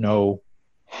you don't know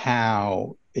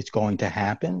how it's going to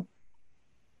happen,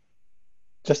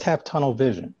 just have tunnel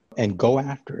vision and go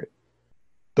after it.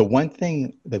 The one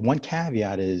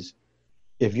caveat is,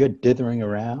 if you're dithering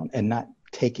around and not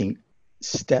taking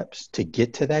steps to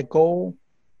get to that goal,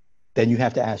 then you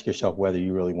have to ask yourself whether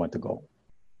you really want the goal.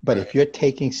 But if you're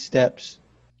taking steps,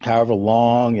 however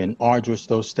long and arduous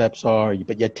those steps are,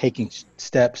 but you're taking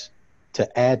steps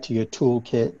to add to your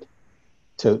toolkit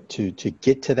to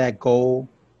get to that goal,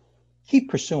 keep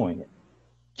pursuing it.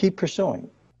 Keep pursuing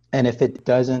it. And if it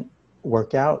doesn't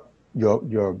work out,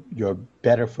 you're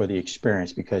better for the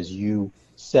experience, because you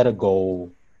set a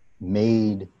goal,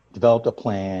 developed a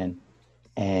plan,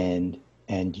 and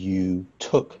you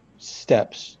took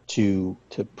steps to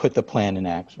put the plan in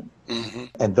action. Mm-hmm.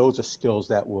 And those are skills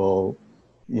that will,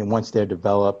 once they're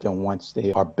developed and once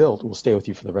they are built, will stay with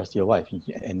you for the rest of your life.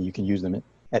 And you can use them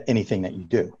at anything that you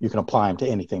do. You can apply them to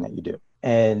anything that you do.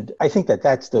 And I think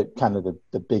that's the kind of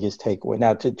the biggest takeaway.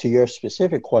 Now, to your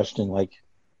specific question, like,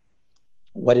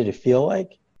 what did it feel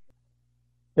like?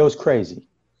 It was crazy.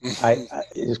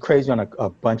 It was crazy on a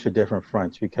bunch of different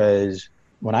fronts, because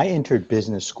when I entered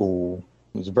business school,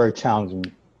 it was a very challenging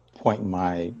point in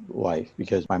my life,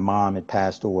 because my mom had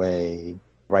passed away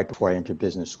right before I entered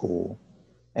business school.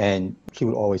 And she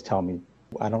would always tell me,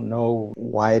 I don't know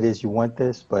why it is you want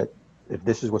this, but if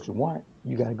this is what you want,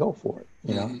 you got to go for it.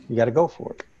 You got to go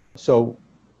for it. So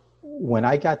when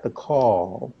I got the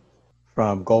call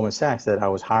from Goldman Sachs that I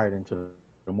was hired into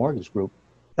the mortgage group,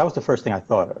 that was the first thing I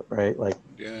thought of, right? Like,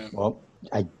 well,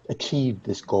 I achieved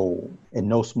this goal in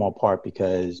no small part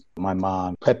because my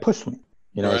mom had pushed me.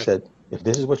 Said, if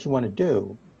this is what you want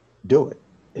to do it.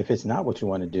 If it's not what you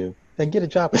want to do, then get a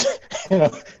job.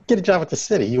 Get a job at the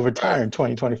city. You retire in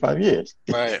 20, 25 years.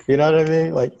 Right. You know what I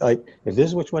mean? Like if this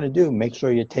is what you want to do, make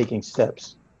sure you're taking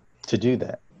steps to do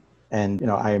that. And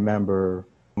I remember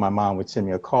my mom would send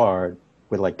me a card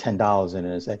with like $10 in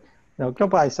it and say, go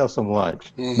buy yourself some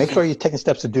lunch. Mm-hmm. Make sure you're taking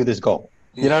steps to do this goal.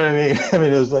 You know what I mean? I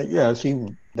mean, it was like,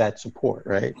 that support,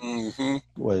 right,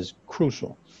 was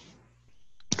crucial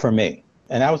for me.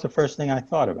 And that was the first thing I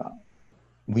thought about.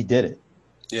 We did it.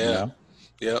 Yeah.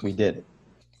 Yeah. We did it.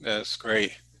 That's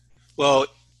great. Well,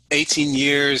 18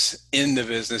 years in the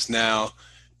business now,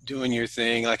 doing your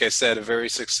thing. Like I said, a very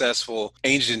successful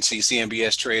agency,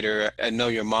 CMBS trader. I know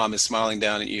your mom is smiling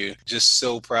down at you. Just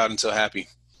so proud and so happy.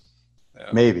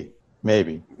 Maybe.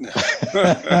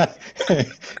 Because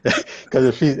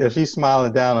if she's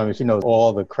smiling down on me, she knows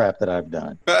all the crap that I've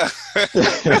done.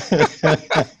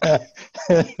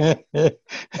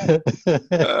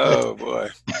 Oh boy.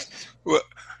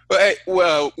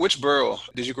 Well, which borough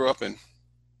did you grow up in?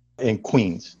 In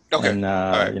Queens. Okay. And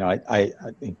right. I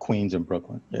in Queens and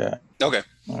Brooklyn. Yeah. Okay.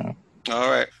 All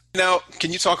right. Now,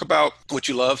 can you talk about what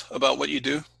you love about what you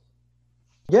do?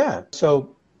 Yeah.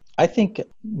 So I think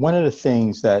one of the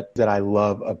things that I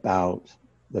love about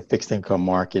the fixed income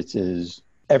markets is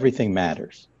everything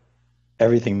matters.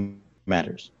 Everything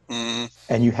matters. Mm-hmm.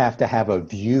 And you have to have a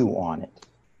view on it.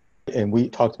 And we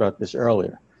talked about this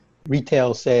earlier.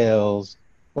 Retail sales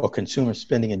or consumer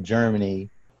spending in Germany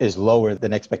is lower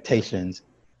than expectations,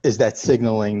 is that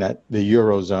signaling that the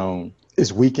Eurozone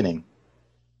is weakening?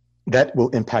 That will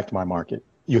impact my market.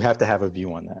 You have to have a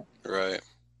view on that. Right.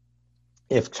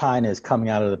 If China is coming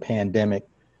out of the pandemic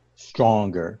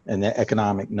stronger and their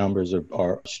economic numbers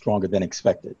are stronger than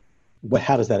expected,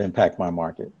 how does that impact my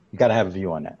market? You got to have a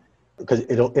view on that because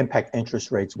it'll impact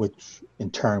interest rates, which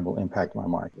in turn will impact my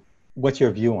market. What's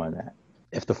your view on that?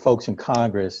 If the folks in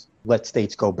Congress let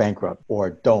states go bankrupt or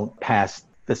don't pass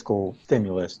fiscal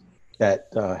stimulus that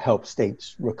help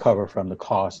states recover from the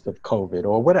cost of COVID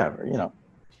or whatever,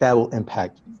 that will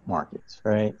impact markets,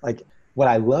 right? Like what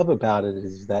I love about it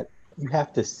is that you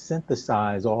have to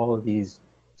synthesize all of these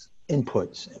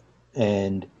inputs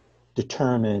and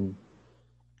determine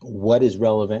what is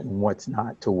relevant and what's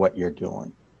not to what you're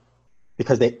doing,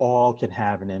 because they all can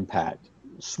have an impact,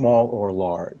 small or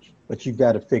large, but you've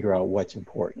got to figure out what's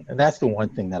important. And that's the one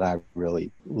thing that I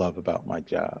really love about my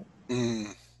job.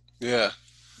 Yeah.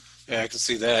 Yeah, I can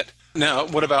see that. Now,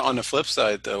 what about on the flip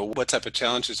side, though? What type of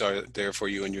challenges are there for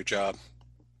you in your job?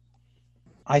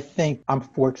 I think I'm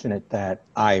fortunate that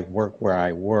I work where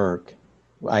I work.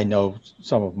 I know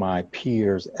some of my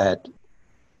peers at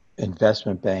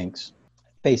investment banks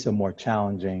face a more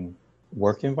challenging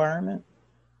work environment.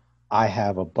 I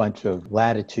have a bunch of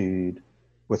latitude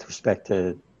with respect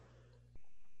to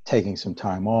taking some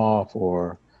time off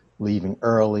or leaving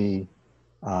early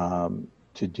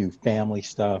to do family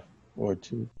stuff or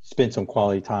to spend some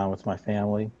quality time with my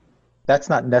family. That's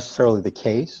not necessarily the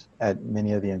case at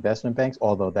many of the investment banks,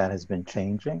 although that has been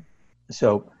changing.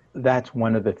 So that's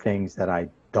one of the things that I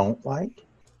don't like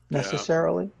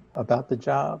necessarily about the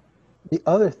job. The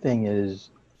other thing is,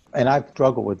 and I've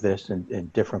struggled with this in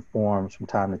different forms from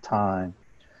time to time,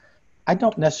 I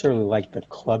don't necessarily like the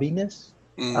clubbiness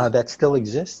that still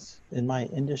exists in my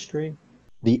industry.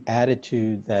 The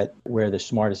attitude that we're the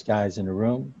smartest guys in the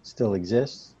room still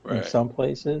exists in some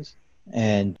places.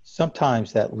 And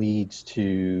sometimes that leads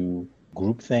to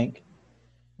groupthink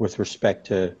with respect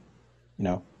to,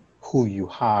 who you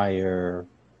hire,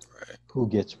 who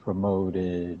gets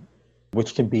promoted,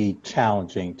 which can be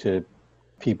challenging to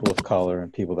people of color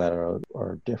and people that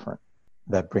are different,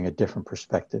 that bring a different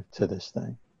perspective to this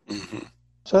thing. Mm-hmm.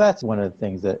 So that's one of the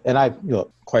things that, and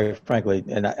quite frankly,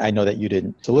 and I know that you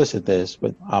didn't solicit this,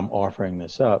 but I'm offering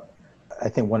this up. I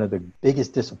think one of the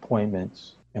biggest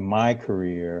disappointments in my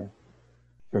career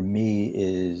for me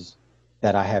is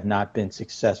that I have not been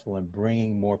successful in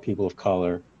bringing more people of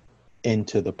color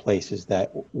into the places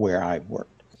where I've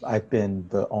worked. I've been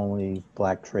the only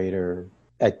Black trader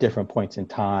at different points in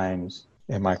times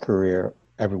in my career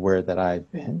everywhere that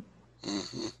I've been.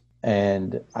 Mm-hmm.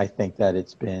 And I think that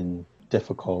it's been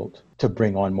difficult to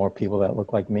bring on more people that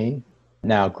look like me.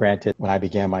 Now, granted, when I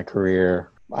began my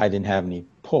career, I didn't have any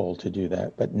pull to do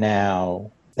that. But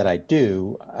now that I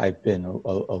do, I've been a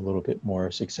little bit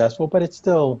more successful, but it's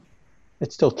still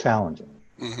challenging.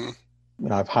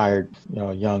 Mm-hmm. I've hired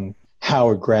a young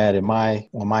Howard grad on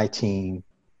my team,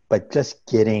 but just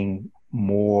getting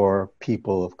more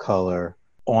people of color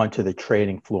onto the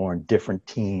trading floor in different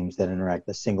teams that interact,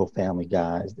 the single family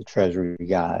guys, the treasury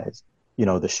guys,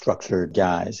 the structured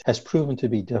guys, has proven to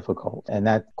be difficult. And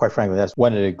that, quite frankly, that's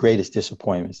one of the greatest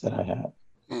disappointments that I have.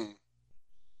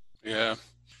 Yeah.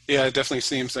 Yeah, it definitely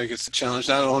seems like it's a challenge,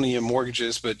 not only in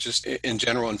mortgages, but just in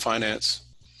general in finance.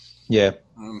 Yeah.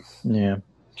 Yeah.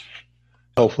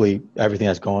 Hopefully everything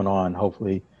that's going on,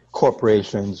 hopefully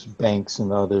corporations, banks,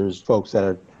 and others, folks that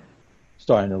are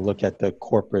starting to look at the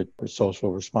corporate or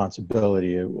social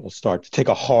responsibility, it will start to take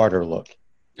a harder look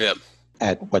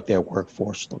at what their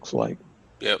workforce looks like.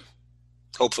 Yep.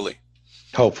 Hopefully.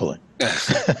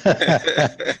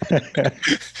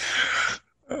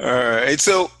 All right.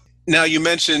 So now you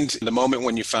mentioned the moment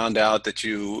when you found out that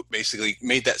you basically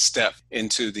made that step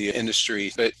into the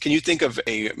industry, but can you think of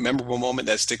a memorable moment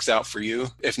that sticks out for you,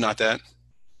 if not that?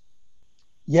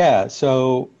 Yeah.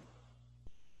 So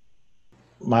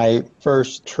my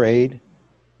first trade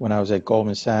when I was at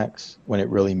Goldman Sachs, when it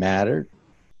really mattered,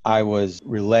 I was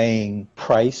relaying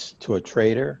price to a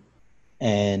trader,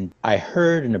 and I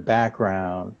heard in the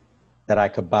background that I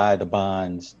could buy the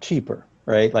bonds cheaper,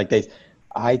 right?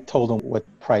 I told him what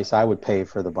price I would pay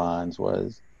for the bonds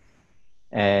was,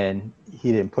 and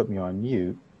he didn't put me on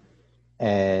mute.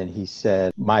 And he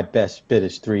said, my best bid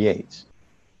is 3/8.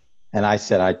 And I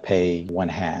said, I'd pay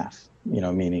 1/2,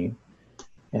 meaning,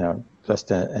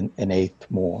 just an eighth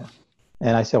more.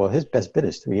 And I said, well, his best bid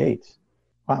is 3/8.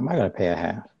 Why am I going to pay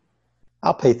 1/2?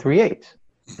 I'll pay 3/8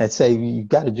 and say, you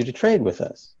got to do the trade with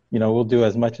us. We'll do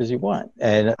as much as you want.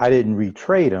 And I didn't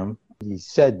retrade him. He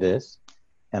said this.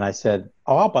 And I said,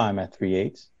 oh, I'll buy them at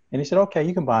 3/8. And he said, okay,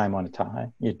 you can buy them on a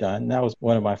tie. You're done. And that was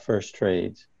one of my first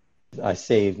trades. I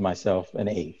saved myself an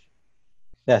eighth.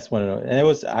 That's one of the, and it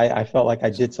was, I felt like I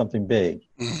did something big.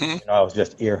 Mm-hmm. You know, I was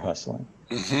just ear hustling,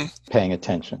 Mm-hmm. paying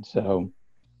attention. So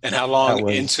And that was,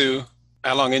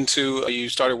 how long into you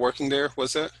started working there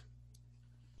was that?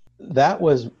 that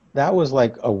was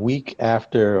like a week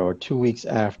after or 2 weeks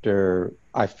after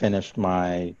I finished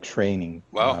my training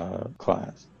Wow.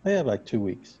 class. Yeah, like 2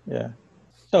 weeks. Yeah.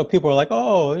 So people were like,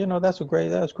 "Oh, you know, that's a great.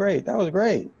 That was great. That was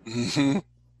great." Mm-hmm.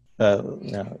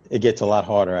 You know, it gets a lot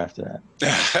harder after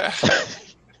that.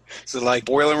 So like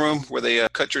boiler room where they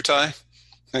cut your tie?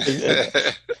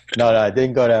 No, I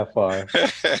didn't go that far.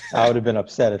 I would have been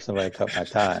upset if somebody cut my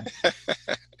tie.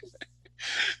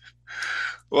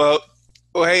 Well,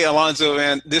 hey, Alonzo,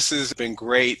 man, this has been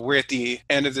great. We're at the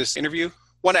end of this interview.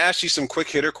 Want to ask you some quick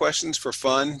hitter questions for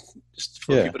fun, just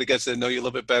for Yeah. people to get to know you a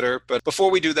little bit better. But before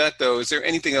we do that, though, is there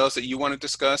anything else that you want to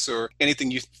discuss or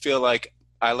anything you feel like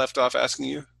I left off asking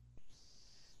you?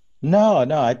 No,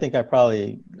 I think I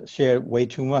probably shared way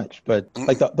too much. But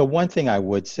like the one thing I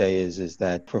would say is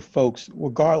that for folks,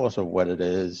 regardless of what it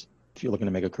is, if you're looking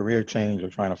to make a career change or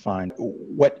trying to find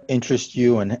what interests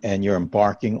you and you're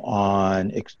embarking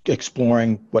on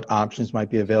exploring what options might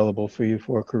be available for you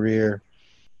for a career,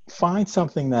 find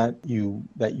something that you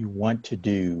want to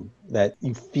do, that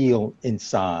you feel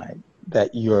inside,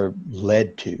 that you're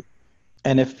led to.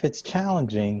 And if it's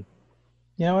challenging,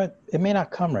 you know, it may not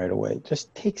come right away.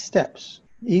 Just take steps,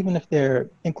 even if they're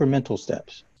incremental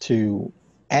steps, to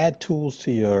add tools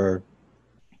to your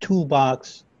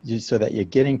toolbox so that you're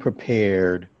getting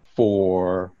prepared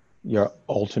for your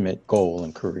ultimate goal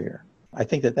and career. I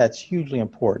think that that's hugely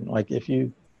important. Like if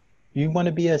you want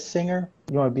to be a singer,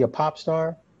 you want to be a pop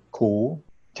star, cool.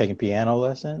 Taking piano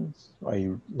lessons? Are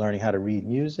you learning how to read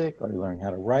music? Are you learning how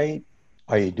to write?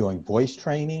 Are you doing voice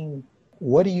training?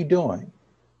 What are you doing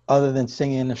other than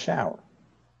singing in the shower?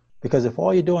 Because if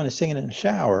all you're doing is singing in the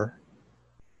shower,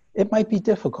 it might be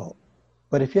difficult.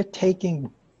 But if you're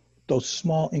taking those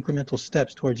small incremental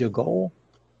steps towards your goal,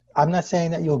 I'm not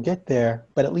saying that you'll get there,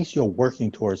 but at least you're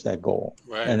working towards that goal.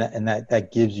 Right. And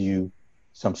that gives you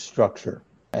some structure,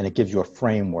 and it gives you a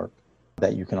framework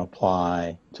that you can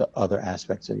apply to other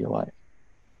aspects of your life.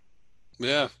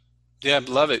 Yeah. Yeah,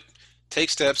 love it. Take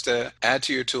steps to add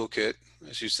to your toolkit,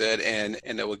 as you said, and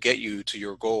that will get you to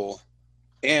your goal.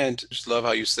 And just love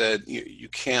how you said you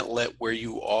can't let where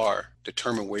you are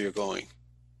determine where you're going.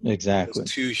 Exactly.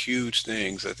 Those two huge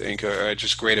things, I think, are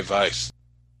just great advice.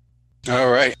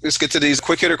 All right, let's get to these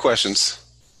quick hitter questions.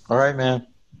 All right, man.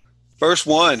 First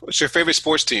one, what's your favorite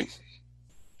sports team?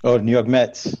 Oh, the New York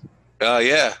Mets.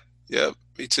 Yeah,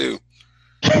 me too.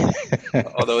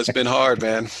 Although it's been hard,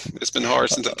 man. It's been hard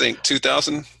since I think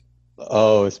 2000.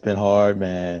 Oh, it's been hard,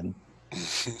 man.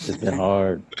 It's been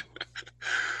hard.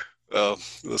 Well,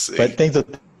 we'll see. But things are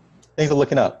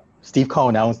looking up. Steve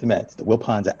Cohen owns the Mets. The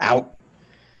Wilpons are out.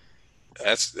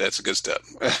 That's a good step.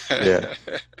 Yeah.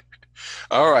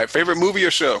 All right, favorite movie or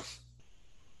show?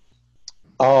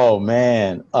 Oh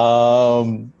man.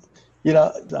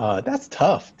 That's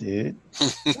tough, dude.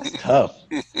 That's tough.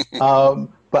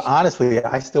 But honestly,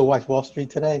 I still watch Wall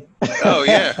Street today. Oh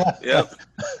yeah, yep.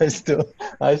 I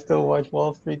still watch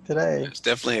Wall Street today. It's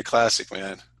definitely a classic,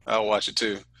 man. I'll watch it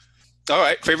too. All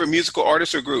right, favorite musical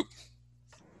artist or group?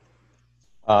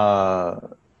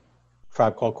 Tribe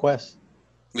Called Quest.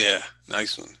 Yeah,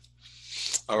 nice one.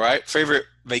 All right, favorite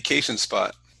vacation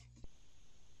spot?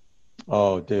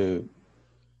 Oh, dude.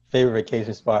 Favorite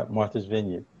vacation spot, Martha's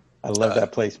Vineyard. I love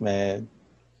that place, man.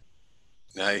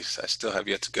 Nice. I still have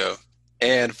yet to go.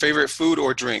 And favorite food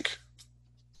or drink?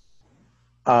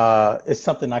 It's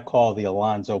something I call the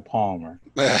Alonzo Palmer.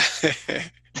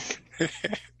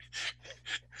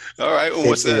 All right, well,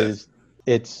 what's that?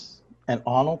 It's an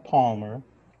Arnold Palmer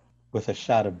with a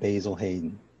shot of Basil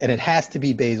Hayden. And it has to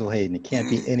be Basil Hayden. It can't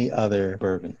be any other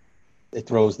bourbon. It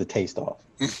throws the taste off.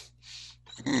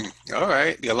 All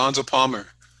right, the Alonzo Palmer.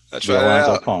 Let's try that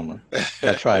out. Palmer.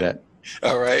 Gotta try that.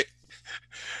 All right.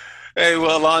 Hey,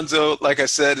 well, Alonzo, like I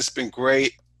said, it's been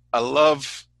great. I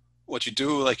love what you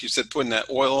do. Like you said, putting that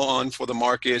oil on for the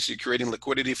markets. You're creating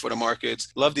liquidity for the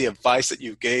markets. Love the advice that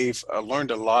you gave. I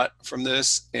learned a lot from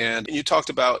this. And you talked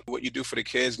about what you do for the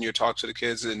kids and your talk to the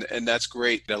kids. And that's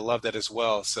great. I love that as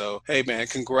well. So, hey, man,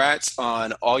 congrats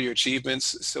on all your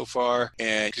achievements so far.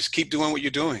 And just keep doing what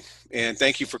you're doing. And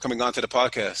thank you for coming on to the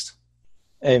podcast.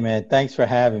 Hey, man, thanks for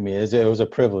having me. It was a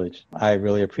privilege. I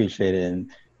really appreciate it.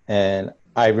 And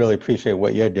I really appreciate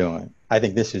what you're doing. I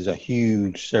think this is a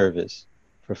huge service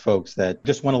for folks that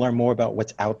just want to learn more about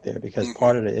what's out there, because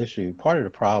part of the issue, part of the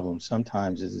problem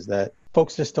sometimes is that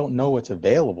folks just don't know what's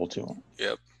available to them.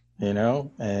 Yep.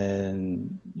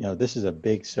 And this is a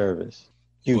big service,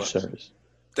 huge service.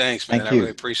 Thanks, man. Thank I you.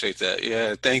 really appreciate that.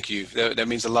 Yeah, thank you. That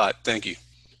means a lot. Thank you.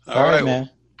 All right, man.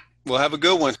 Well, have a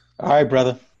good one. All right,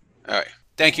 brother. All right.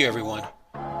 Thank you, everyone.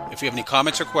 If you have any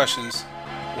comments or questions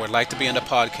or would like to be on the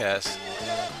podcast,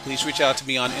 please reach out to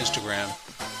me on Instagram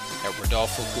at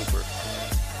Rodolfo Cooper.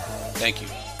 Thank you.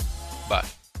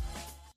 Bye.